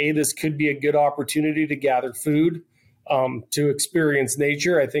 like, hey, this could be a good opportunity to gather food, to experience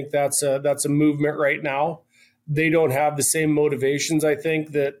nature. I think that's a movement right now. They don't have the same motivations, I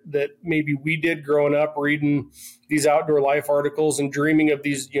think, that maybe we did growing up reading these outdoor life articles and dreaming of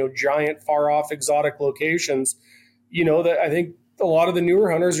these, you know, giant, far off exotic locations. You know, that I think a lot of the newer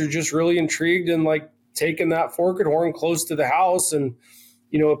hunters are just really intrigued in like taking that forked horn close to the house and,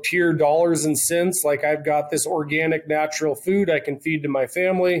 you know, appear dollars and cents. Like, I've got this organic, natural food I can feed to my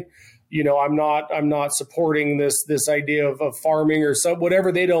family. You know, I'm not supporting this idea of farming or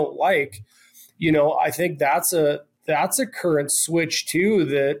whatever they don't like. You know, I think that's a current switch too,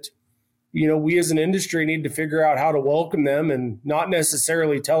 that, you know, we as an industry need to figure out how to welcome them and not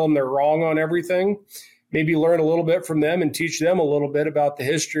necessarily tell them they're wrong on everything. Maybe learn a little bit from them and teach them a little bit about the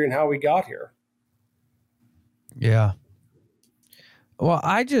history and how we got here. Yeah. Well,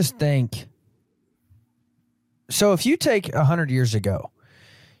 I just think, so if you take 100 years ago,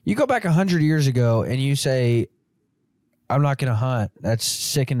 you go back 100 years ago and you say, I'm not going to hunt. That's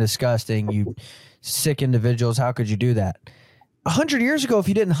sick and disgusting. You sick individuals. How could you do that? 100 years ago, if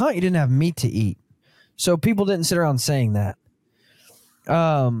you didn't hunt, you didn't have meat to eat. So people didn't sit around saying that.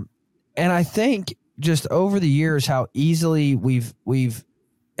 And I think just over the years, how easily we've,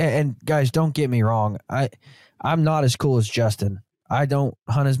 and guys, don't get me wrong. I'm not as cool as Justin. I don't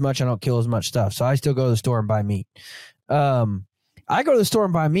hunt as much. I don't kill as much stuff. So I still go to the store and buy meat. I go to the store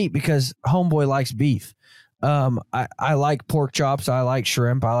and buy meat because homeboy likes beef. I like pork chops. I like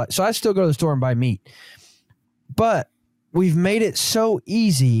shrimp. So I still go to the store and buy meat. But we've made it so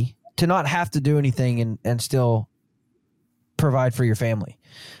easy to not have to do anything and still provide for your family.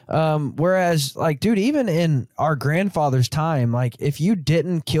 Whereas, like, dude, even in our grandfather's time, like, if you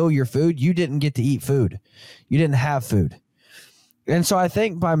didn't kill your food, you didn't get to eat food. You didn't have food. And so I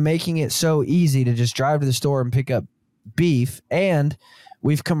think by making it so easy to just drive to the store and pick up beef, and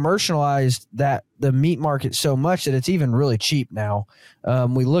we've commercialized the meat market so much that it's even really cheap now.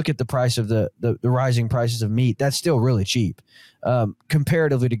 We look at the price of the rising prices of meat. That's still really cheap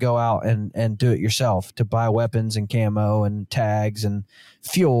comparatively to go out and do it yourself, to buy weapons and camo and tags and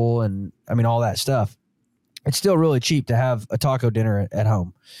fuel and, I mean, all that stuff. It's still really cheap to have a taco dinner at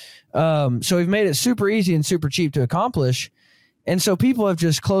home. So we've made it super easy and super cheap to accomplish. And so people have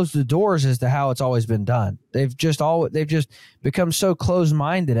just closed the doors as to how it's always been done. They've just become so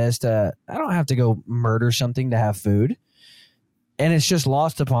closed-minded as to, I don't have to go murder something to have food. And it's just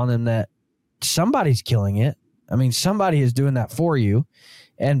lost upon them that somebody's killing it. I mean, somebody is doing that for you.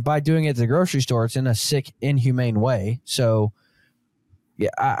 And by doing it at the grocery store, it's in a sick, inhumane way. So, yeah,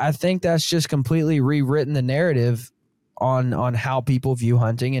 I think that's just completely rewritten the narrative on how people view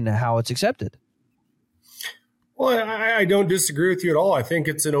hunting and how it's accepted. Well, I don't disagree with you at all. I think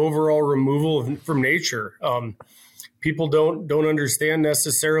it's an overall removal from nature. People don't understand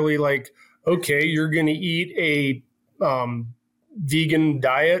necessarily, like, okay, you're going to eat a vegan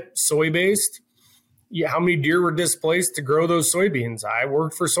diet, soy-based. Yeah, how many deer were displaced to grow those soybeans? I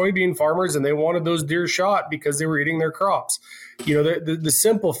worked for soybean farmers, and they wanted those deer shot because they were eating their crops. The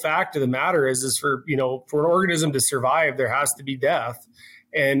simple fact of the matter is for an organism to survive, there has to be death.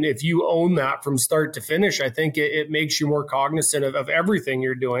 And if you own that from start to finish, I think it makes you more cognizant of everything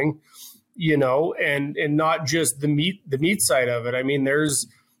you're doing, and not just the meat side of it. I mean, there's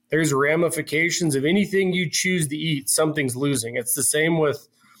ramifications of anything you choose to eat, something's losing. It's the same with,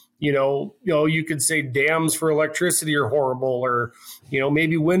 you could say dams for electricity are horrible, or,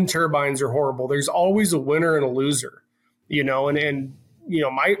 maybe wind turbines are horrible. There's always a winner and a loser, and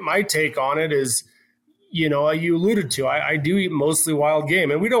my take on it is, you alluded to, I do eat mostly wild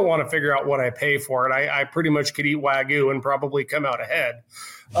game, and we don't want to figure out what I pay for it. I pretty much could eat Wagyu and probably come out ahead.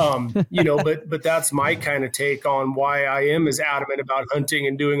 But that's my kind of take on why I am as adamant about hunting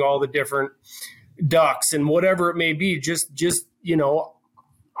and doing all the different ducks and whatever it may be.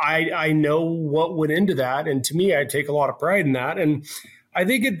 I know what went into that. And to me, I take a lot of pride in that. And I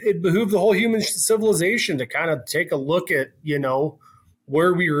think it behooved the whole human civilization to kind of take a look at,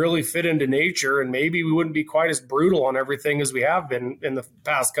 where we really fit into nature. And maybe we wouldn't be quite as brutal on everything as we have been in the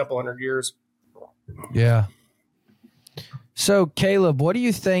past couple hundred years. Yeah. So, Caleb, what do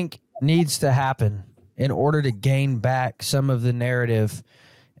you think needs to happen in order to gain back some of the narrative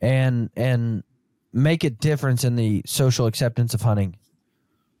and make a difference in the social acceptance of hunting?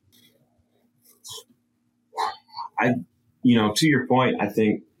 To your point, I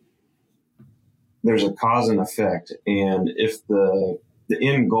think there's a cause and effect. And if the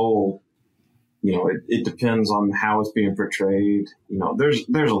end goal, it depends on how it's being portrayed. There's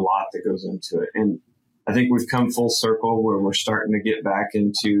a lot that goes into it. And I think we've come full circle where we're starting to get back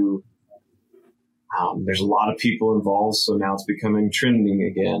into, there's a lot of people involved. So now it's becoming trending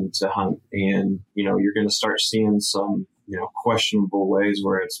again to hunt. And, you're going to start seeing some, questionable ways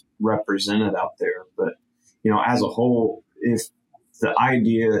where it's represented out there. But, as a whole, if the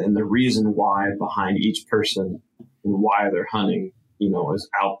idea and the reason why behind each person and why they're hunting, is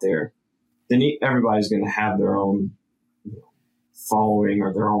out there, then everybody's going to have their own following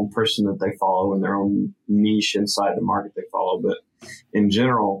or their own person that they follow and their own niche inside the market they follow. But in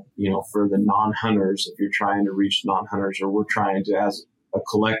general, for the non-hunters, if you're trying to reach non-hunters, or we're trying to, as a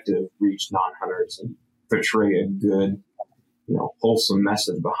collective, reach non-hunters and portray a good, wholesome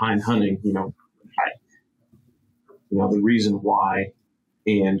message behind hunting, the reason why,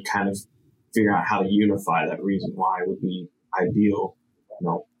 and kind of figure out how to unify that reason why would be ideal.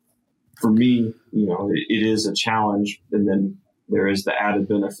 For me, it is a challenge, and then there is the added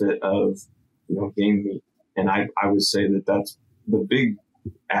benefit of, game meat. And I would say that that's the big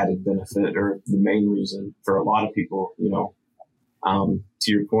added benefit, or the main reason for a lot of people.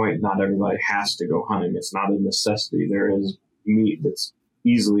 To your point, not everybody has to go hunting. It's not a necessity. There is meat that's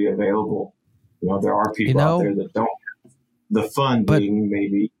easily available. There are people out there that don't have the fun being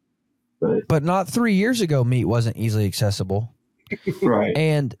maybe. But not 3 years ago, meat wasn't easily accessible. Right.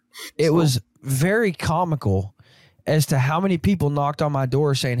 And it was very comical as to how many people knocked on my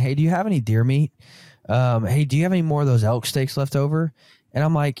door saying, "Hey, do you have any deer meat? Hey, do you have any more of those elk steaks left over?" And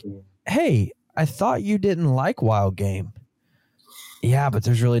I'm like, "Hey, I thought you didn't like wild game." "Yeah, but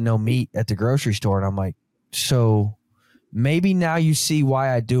there's really no meat at the grocery store." And I'm like, "So maybe now you see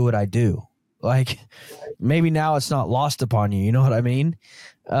why I do what I do. Like, maybe now it's not lost upon you." You know what I mean?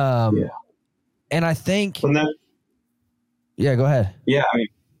 And I think, yeah, go ahead. Yeah. I mean,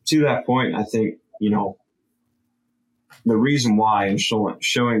 to that point, I think, the reason why, and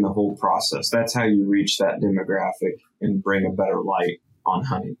showing the whole process, that's how you reach that demographic and bring a better light on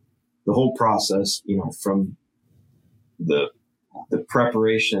hunting. The whole process, from the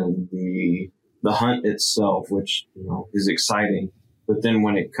preparation, the hunt itself, which, is exciting. But then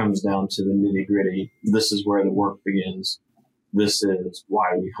when it comes down to the nitty gritty, this is where the work begins. This is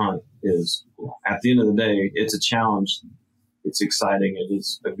why we hunt. Is, at the end of the day, it's a challenge. It's exciting. It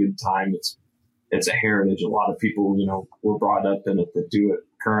is a good time. It's a heritage. A lot of people, were brought up in it that do it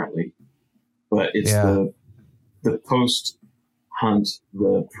currently. But it's the post hunt,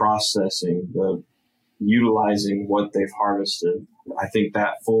 the processing, the utilizing what they've harvested. I think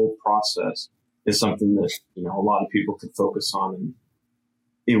that full process is something that, a lot of people could focus on, and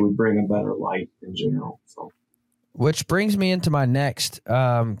it would bring a better light in general. So. which brings me into my next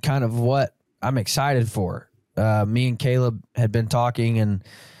kind of what I'm excited for. Me and Caleb had been talking,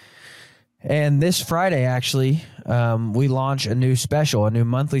 and this Friday, actually, we launch a new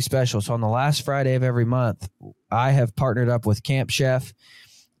monthly special. So on the last Friday of every month, I have partnered up with Camp Chef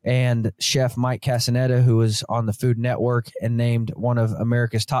and Chef Mike Casanetta, who is on the Food Network and named one of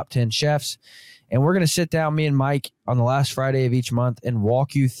America's top 10 chefs. And we're going to sit down, me and Mike, on the last Friday of each month and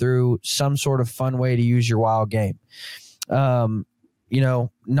walk you through some sort of fun way to use your wild game. Not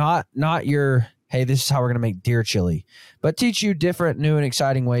your, hey, this is how we're going to make deer chili, but teach you different, new, and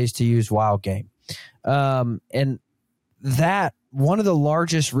exciting ways to use wild game. And that, one of the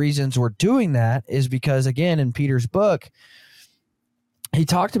largest reasons we're doing that is because, again, in Peter's book, he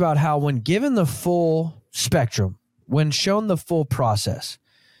talked about how when given the full spectrum, when shown the full process,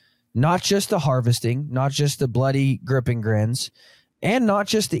 not just the harvesting, not just the bloody grip and grins, and not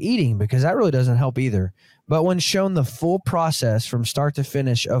just the eating, because that really doesn't help either, but when shown the full process from start to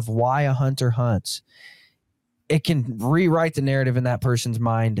finish of why a hunter hunts, it can rewrite the narrative in that person's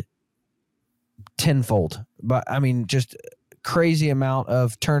mind tenfold. But I mean, just crazy amount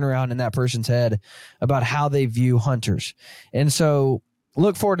of turnaround in that person's head about how they view hunters. And so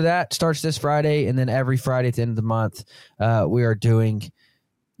look forward to that. Starts this Friday, and then every Friday at the end of the month, we are doing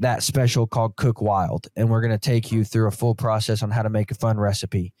that special called Cook Wild, and we're going to take you through a full process on how to make a fun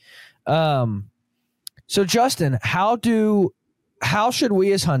recipe. So Justin, how should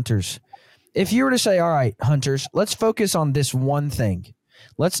we as hunters, if you were to say, all right, hunters, let's focus on this one thing.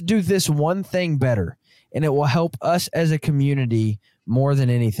 Let's do this one thing better, and it will help us as a community more than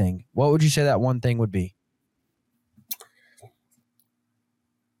anything. What would you say that one thing would be?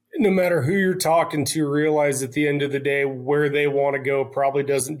 No matter who you're talking to, realize at the end of the day, where they want to go probably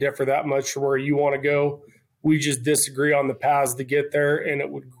doesn't differ that much from where you want to go. We just disagree on the paths to get there, and it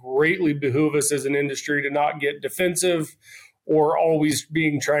would greatly behoove us as an industry to not get defensive or always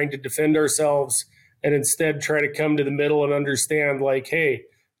trying to defend ourselves, and instead try to come to the middle and understand, like, hey,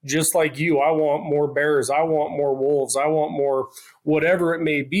 just like you, I want more bears, I want more wolves, I want more whatever it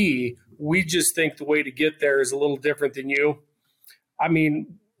may be. We just think the way to get there is a little different than you. I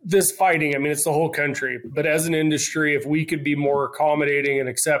mean, this fighting, it's the whole country, but as an industry, if we could be more accommodating and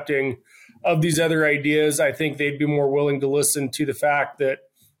accepting of these other ideas, I think they'd be more willing to listen to the fact that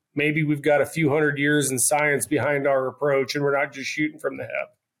maybe we've got a few hundred years in science behind our approach, and we're not just shooting from the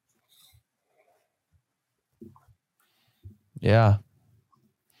hip. Yeah.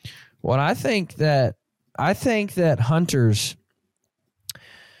 Well, I think that hunters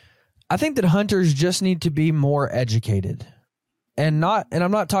just need to be more educated. And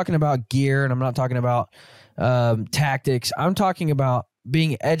I'm not talking about gear, and I'm not talking about tactics. I'm talking about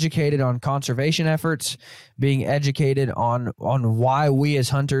being educated on conservation efforts, being educated on why we as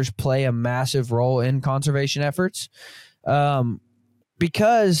hunters play a massive role in conservation efforts.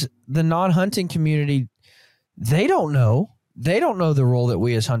 Because the non-hunting community, they don't know the role that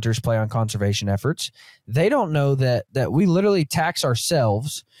we as hunters play on conservation efforts. They don't know that we literally tax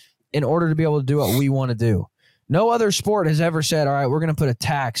ourselves in order to be able to do what we want to do. No other sport has ever said, all right, we're going to put a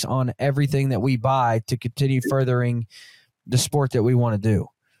tax on everything that we buy to continue furthering the sport that we want to do.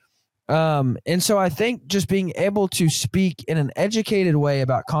 And so I think just being able to speak in an educated way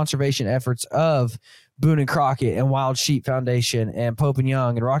about conservation efforts of Boone and Crockett and Wild Sheep Foundation and Pope and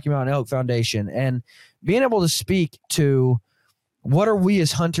Young and Rocky Mountain Elk Foundation, and being able to speak to what are we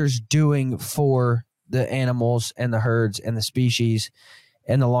as hunters doing for the animals and the herds and the species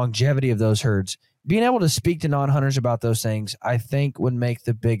and the longevity of those herds. Being able to speak to non-hunters about those things, I think, would make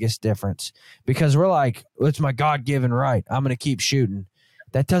the biggest difference, because we're like, it's my God-given right, I'm going to keep shooting.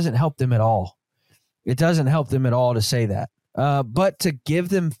 That doesn't help them at all. It doesn't help them at all to say that. But to give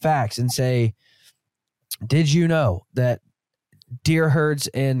them facts and say, did you know that deer herds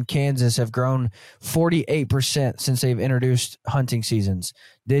in Kansas have grown 48% since they've introduced hunting seasons?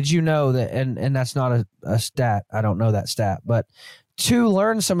 Did you know that, and that's not a stat, I don't know that stat, but to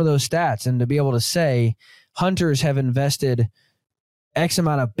learn some of those stats and to be able to say hunters have invested X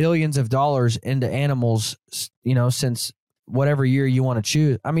amount of billions of dollars into animals, since whatever year you want to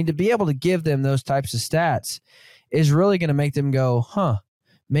choose. To be able to give them those types of stats is really going to make them go,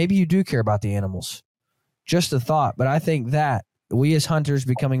 maybe you do care about the animals. Just a thought. But I think that we as hunters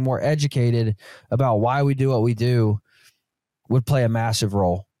becoming more educated about why we do what we do would play a massive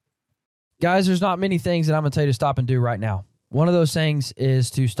role. Guys, there's not many things that I'm going to tell you to stop and do right now. One of those things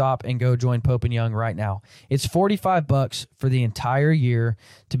is to stop and go join Pope and Young right now. It's $45 for the entire year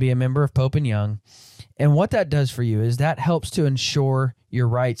to be a member of Pope and Young. And what that does for you is that helps to ensure your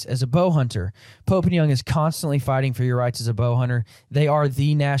rights as a bow hunter. Pope and Young is constantly fighting for your rights as a bow hunter. They are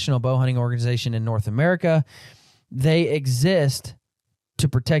the national bow hunting organization in North America. they exist to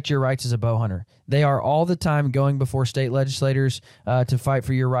protect your rights as a bow hunter. They are all the time going before state legislators to fight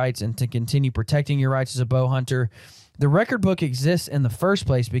for your rights and to continue protecting your rights as a bow hunter. The record book exists in the first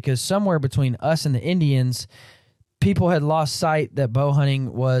place because somewhere between us and the Indians, people had lost sight that bow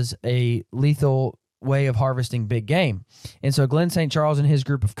hunting was a lethal way of harvesting big game. And so Glenn St. Charles and his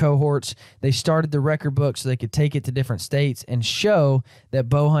group of cohorts, they started the record book so they could take it to different states and show that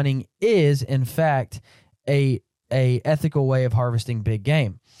bow hunting is, in fact, a ethical way of harvesting big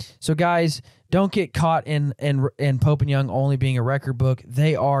game. So guys, don't get caught in Pope and Young only being a record book.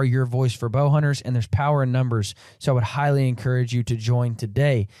 They are your voice for bow hunters, and there's power in numbers. So I would highly encourage you to join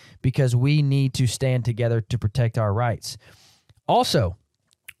today because we need to stand together to protect our rights. Also,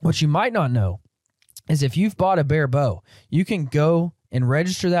 what you might not know is if you've bought a Bear bow, you can go and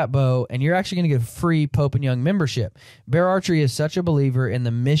register that bow, and you're actually going to get a free Pope and Young membership. Bear Archery is such a believer in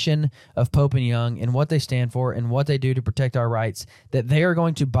the mission of Pope and Young and what they stand for and what they do to protect our rights that they are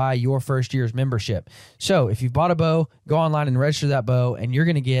going to buy your first year's membership. So if you've bought a bow, go online and register that bow, and you're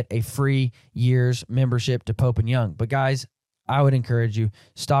going to get a free year's membership to Pope and Young. But guys, I would encourage you,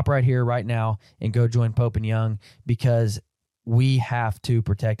 stop right here, right now, and go join Pope and Young because we have to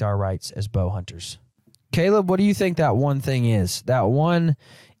protect our rights as bow hunters. Caleb, what do you think that one thing is? That one,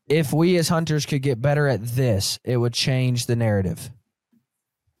 if we as hunters could get better at this, it would change the narrative.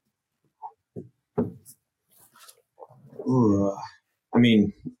 Ooh, I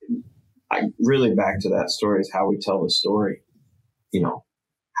mean, I really back to that story is how we tell the story,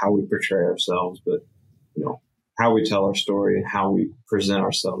 how we portray ourselves, but, how we tell our story and how we present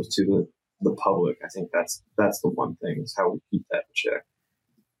ourselves to the public. I think that's the one thing is how we keep that in check.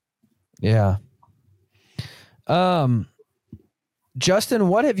 Yeah. Justin,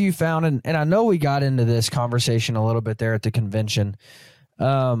 what have you found? And I know we got into this conversation a little bit there at the convention.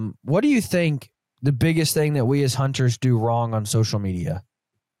 What do you think the biggest thing that we as hunters do wrong on social media?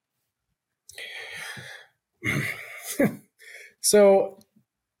 So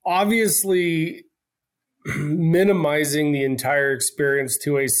obviously minimizing the entire experience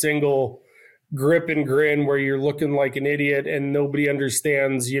to a single grip and grin where you're looking like an idiot and nobody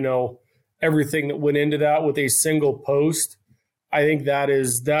understands, everything that went into that with a single post. I think that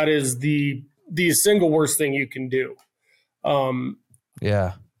is the single worst thing you can do.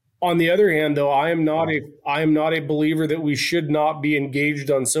 Yeah. On the other hand, though, I am not a believer that we should not be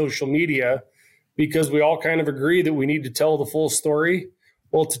engaged on social media because we all kind of agree that we need to tell the full story.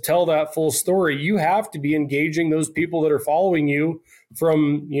 Well, to tell that full story, you have to be engaging those people that are following you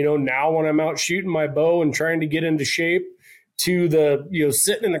from, now when I'm out shooting my bow and trying to get into shape to the,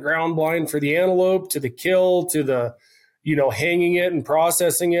 sitting in the ground blind for the antelope, to the kill, to the, hanging it and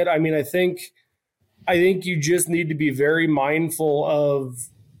processing it. I mean, I think you just need to be very mindful of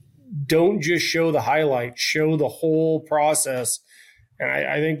don't just show the highlights, show the whole process. And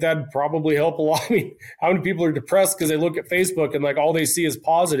I think that'd probably help a lot. I mean, how many people are depressed because they look at Facebook and all they see is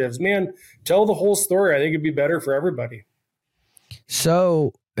positives? Man, tell the whole story. I think it'd be better for everybody.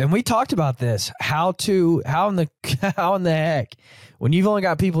 So, and we talked about this, how in the heck, when you've only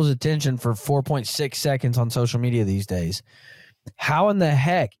got people's attention for 4.6 seconds on social media these days, how in the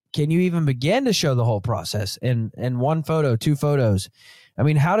heck can you even begin to show the whole process in one photo, two photos? I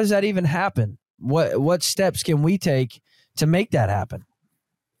mean, how does that even happen? What steps can we take to make that happen?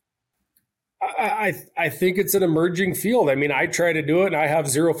 I think it's an emerging field. I mean, I try to do it and I have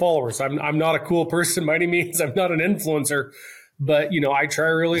 0 followers. I'm not a cool person by any means. I'm not an influencer. But, I try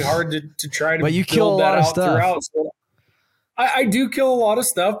really hard to try to build that out throughout. So I do kill a lot of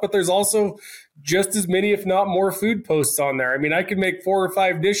stuff, but there's also just as many, if not more, food posts on there. I mean, I can make 4 or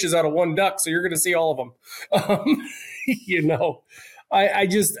 5 dishes out of one duck, so you're going to see all of them. I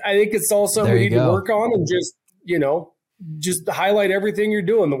think it's also we need to work on and just highlight everything you're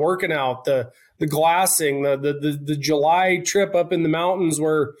doing, the working out, the glassing, the July trip up in the mountains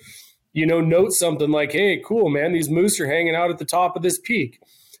where – note something like, hey, cool, man, these moose are hanging out at the top of this peak.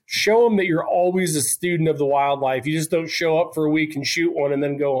 Show them that you're always a student of the wildlife. You just don't show up for a week and shoot one and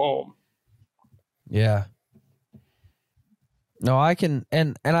then go home. Yeah. No, I can.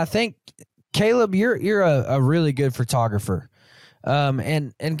 And I think, Caleb, you're a really good photographer.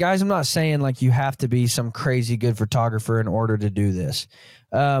 And guys, I'm not saying you have to be some crazy good photographer in order to do this.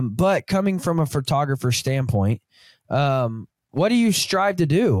 But coming from a photographer standpoint, what do you strive to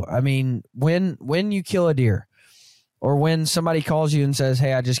do? I mean, when you kill a deer or when somebody calls you and says,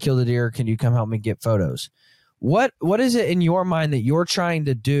 hey, I just killed a deer, can you come help me get photos? What is it in your mind that you're trying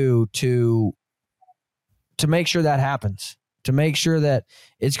to do to make sure that happens, to make sure that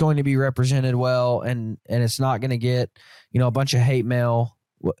it's going to be represented well and it's not going to get, a bunch of hate mail?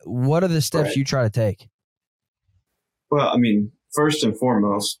 What are the steps you try to take? Well, I mean, first and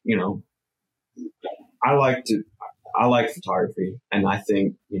foremost, you know, I like photography, and I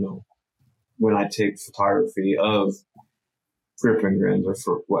think, you know, when I take photography of grip and grins or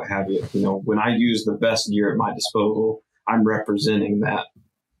for what have you, you know, when I use the best gear at my disposal, I'm representing that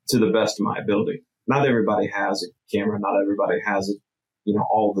to the best of my ability. Not everybody has a camera. Not everybody has, you know,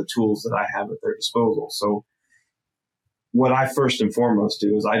 all the tools that I have at their disposal. So what I first and foremost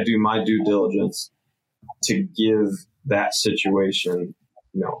do is I do my due diligence to give that situation,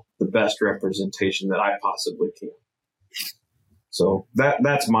 you know, the best representation that I possibly can. So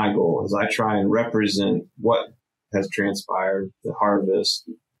that's my goal, is I try and represent what has transpired, the harvest,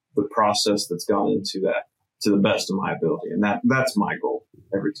 the process that's gone into that to the best of my ability. And that's my goal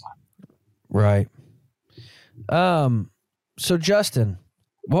every time. Right. So Justin,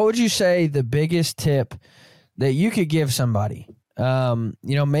 what would you say the biggest tip that you could give somebody? You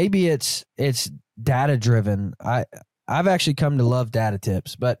know, maybe it's data driven. I've actually come to love data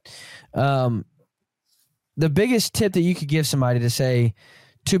tips, but the biggest tip that you could give somebody to say,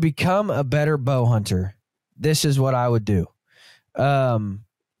 to become a better bow hunter, this is what I would do.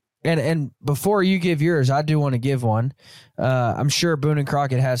 And before you give yours, I do want to give one. I'm sure Boone and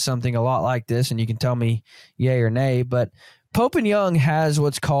Crockett has something a lot like this, and you can tell me yay or nay. But Pope and Young has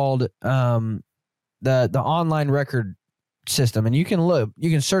what's called the online record system, and you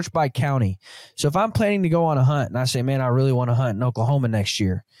can search by county. So if I'm planning to go on a hunt and I say, man, I really want to hunt in Oklahoma next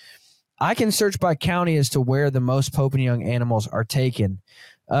year, I can search by county as to where the most Pope and Young animals are taken.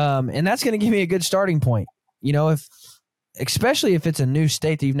 And that's going to give me a good starting point. You know, especially if it's a new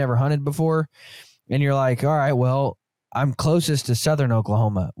state that you've never hunted before, and you're like, all right, well, I'm closest to Southern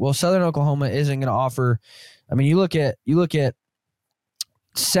Oklahoma. Well, Southern Oklahoma isn't going to offer. I mean, you look at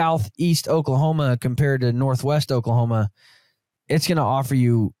Southeast Oklahoma compared to Northwest Oklahoma, it's going to offer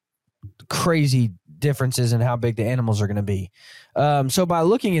you crazy differences in how big the animals are going to be. So by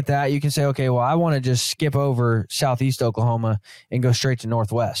looking at that, you can say, okay, well, I want to just skip over Southeast Oklahoma and go straight to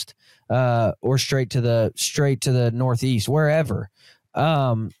Northwest, or straight to the Northeast, wherever.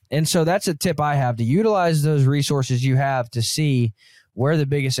 And so that's a tip I have, to utilize those resources you have to see where the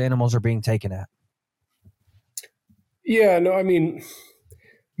biggest animals are being taken at. Yeah, no, I mean,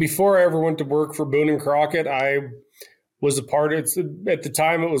 before I ever went to work for Boone and Crockett, I was a part of it. At the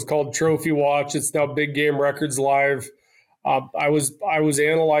time, it was called Trophy Watch. It's now Big Game Records Live. I was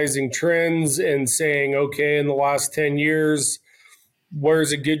analyzing trends and saying, okay, in the last 10 years,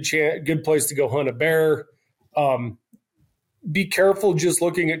 where's a good place to go hunt a bear? Be careful just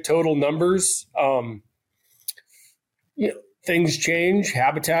looking at total numbers. You know, things change,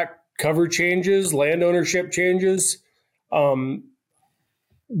 habitat cover changes, land ownership changes.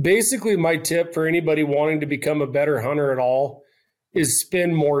 Basically, my tip for anybody wanting to become a better hunter at all is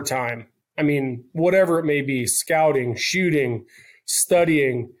spend more time. I mean, whatever it may be, scouting, shooting,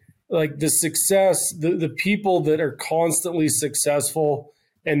 studying, like the success, the people that are constantly successful,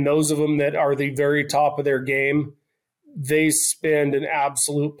 and those of them that are the very top of their game, they spend an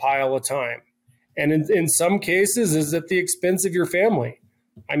absolute pile of time. And in some cases is at the expense of your family.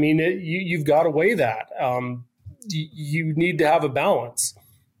 I mean, you've got to weigh that. You need to have a balance.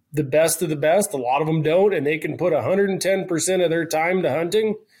 The best of the best, a lot of them don't, and they can put 110% of their time to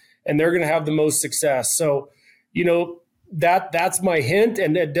hunting, and they're going to have the most success. So, you know, that's my hint,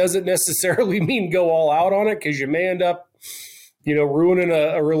 and that doesn't necessarily mean go all out on it, because you may end up, you know, ruining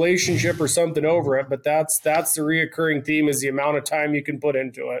a relationship or something over it. But that's the reoccurring theme, is the amount of time you can put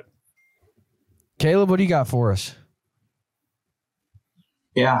into it. Caleb, what do you got for us?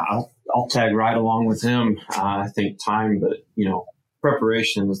 Yeah, I'll tag right along with him. I think time, but, you know,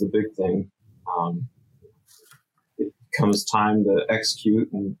 preparation is the big thing. It comes time to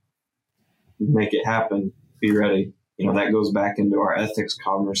execute and make it happen. Be ready. You know, that goes back into our ethics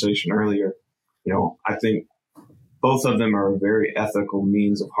conversation earlier. You know, I think both of them are very ethical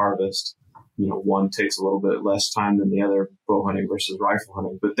means of harvest. You know, one takes a little bit less time than the other, bow hunting versus rifle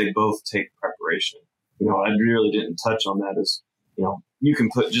hunting, but they both take preparation. You know, I really didn't touch on that, is, you know, you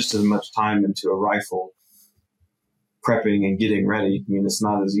can put just as much time into a rifle prepping and getting ready. I mean, it's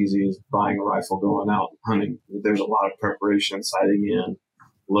not as easy as buying a rifle, going out hunting. There's a lot of preparation, sighting in,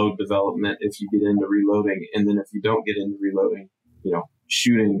 load development if you get into reloading. And then if you don't get into reloading, you know,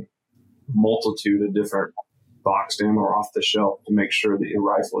 shooting multitude of different boxed ammo off the shelf to make sure that your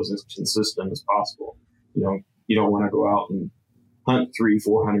rifle is as consistent as possible. You know, you don't want to go out and hunt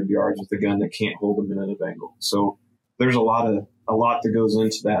 300-400 yards with a gun that can't hold a minute of angle. So there's a lot that goes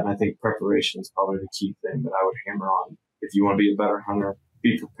into that. And I think preparation is probably the key thing that I would hammer on. If you want to be a better hunter,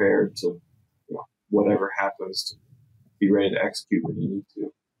 be prepared to, you know, whatever happens, to be ready to execute when you need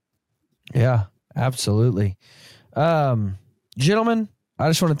to. Yeah, absolutely. Gentlemen, I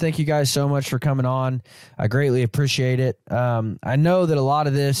just want to thank you guys so much for coming on. I greatly appreciate it. I know that a lot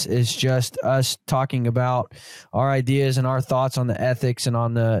of this is just us talking about our ideas and our thoughts on the ethics and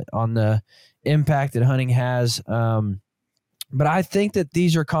on the impact that hunting has. But I think that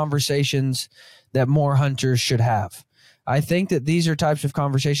these are conversations that more hunters should have. I think that these are types of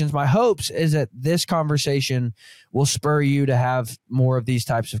conversations. My hopes is that this conversation will spur you to have more of these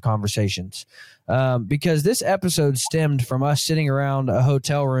types of conversations. Because this episode stemmed from us sitting around a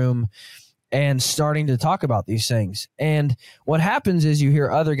hotel room and starting to talk about these things. And what happens is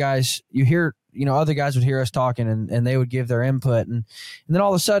other guys would hear us talking and they would give their input. And then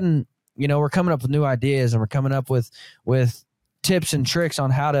all of a sudden, we're coming up with new ideas and we're coming up with tips and tricks on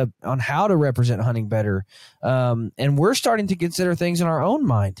how to represent hunting better. And we're starting to consider things in our own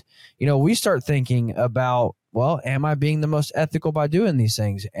mind. We start thinking about, well, am I being the most ethical by doing these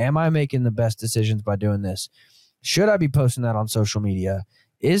things? Am I making the best decisions by doing this? Should I be posting that on social media?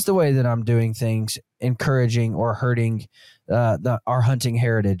 Is the way that I'm doing things encouraging or hurting our hunting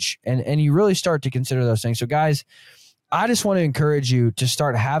heritage? And you really start to consider those things. So guys, I just want to encourage you to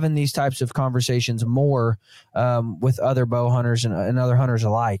start having these types of conversations more with other bow hunters and other hunters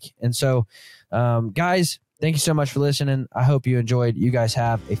alike. And so, guys, thank you so much for listening. I hope you enjoyed. You guys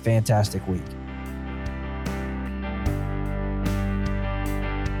have a fantastic week.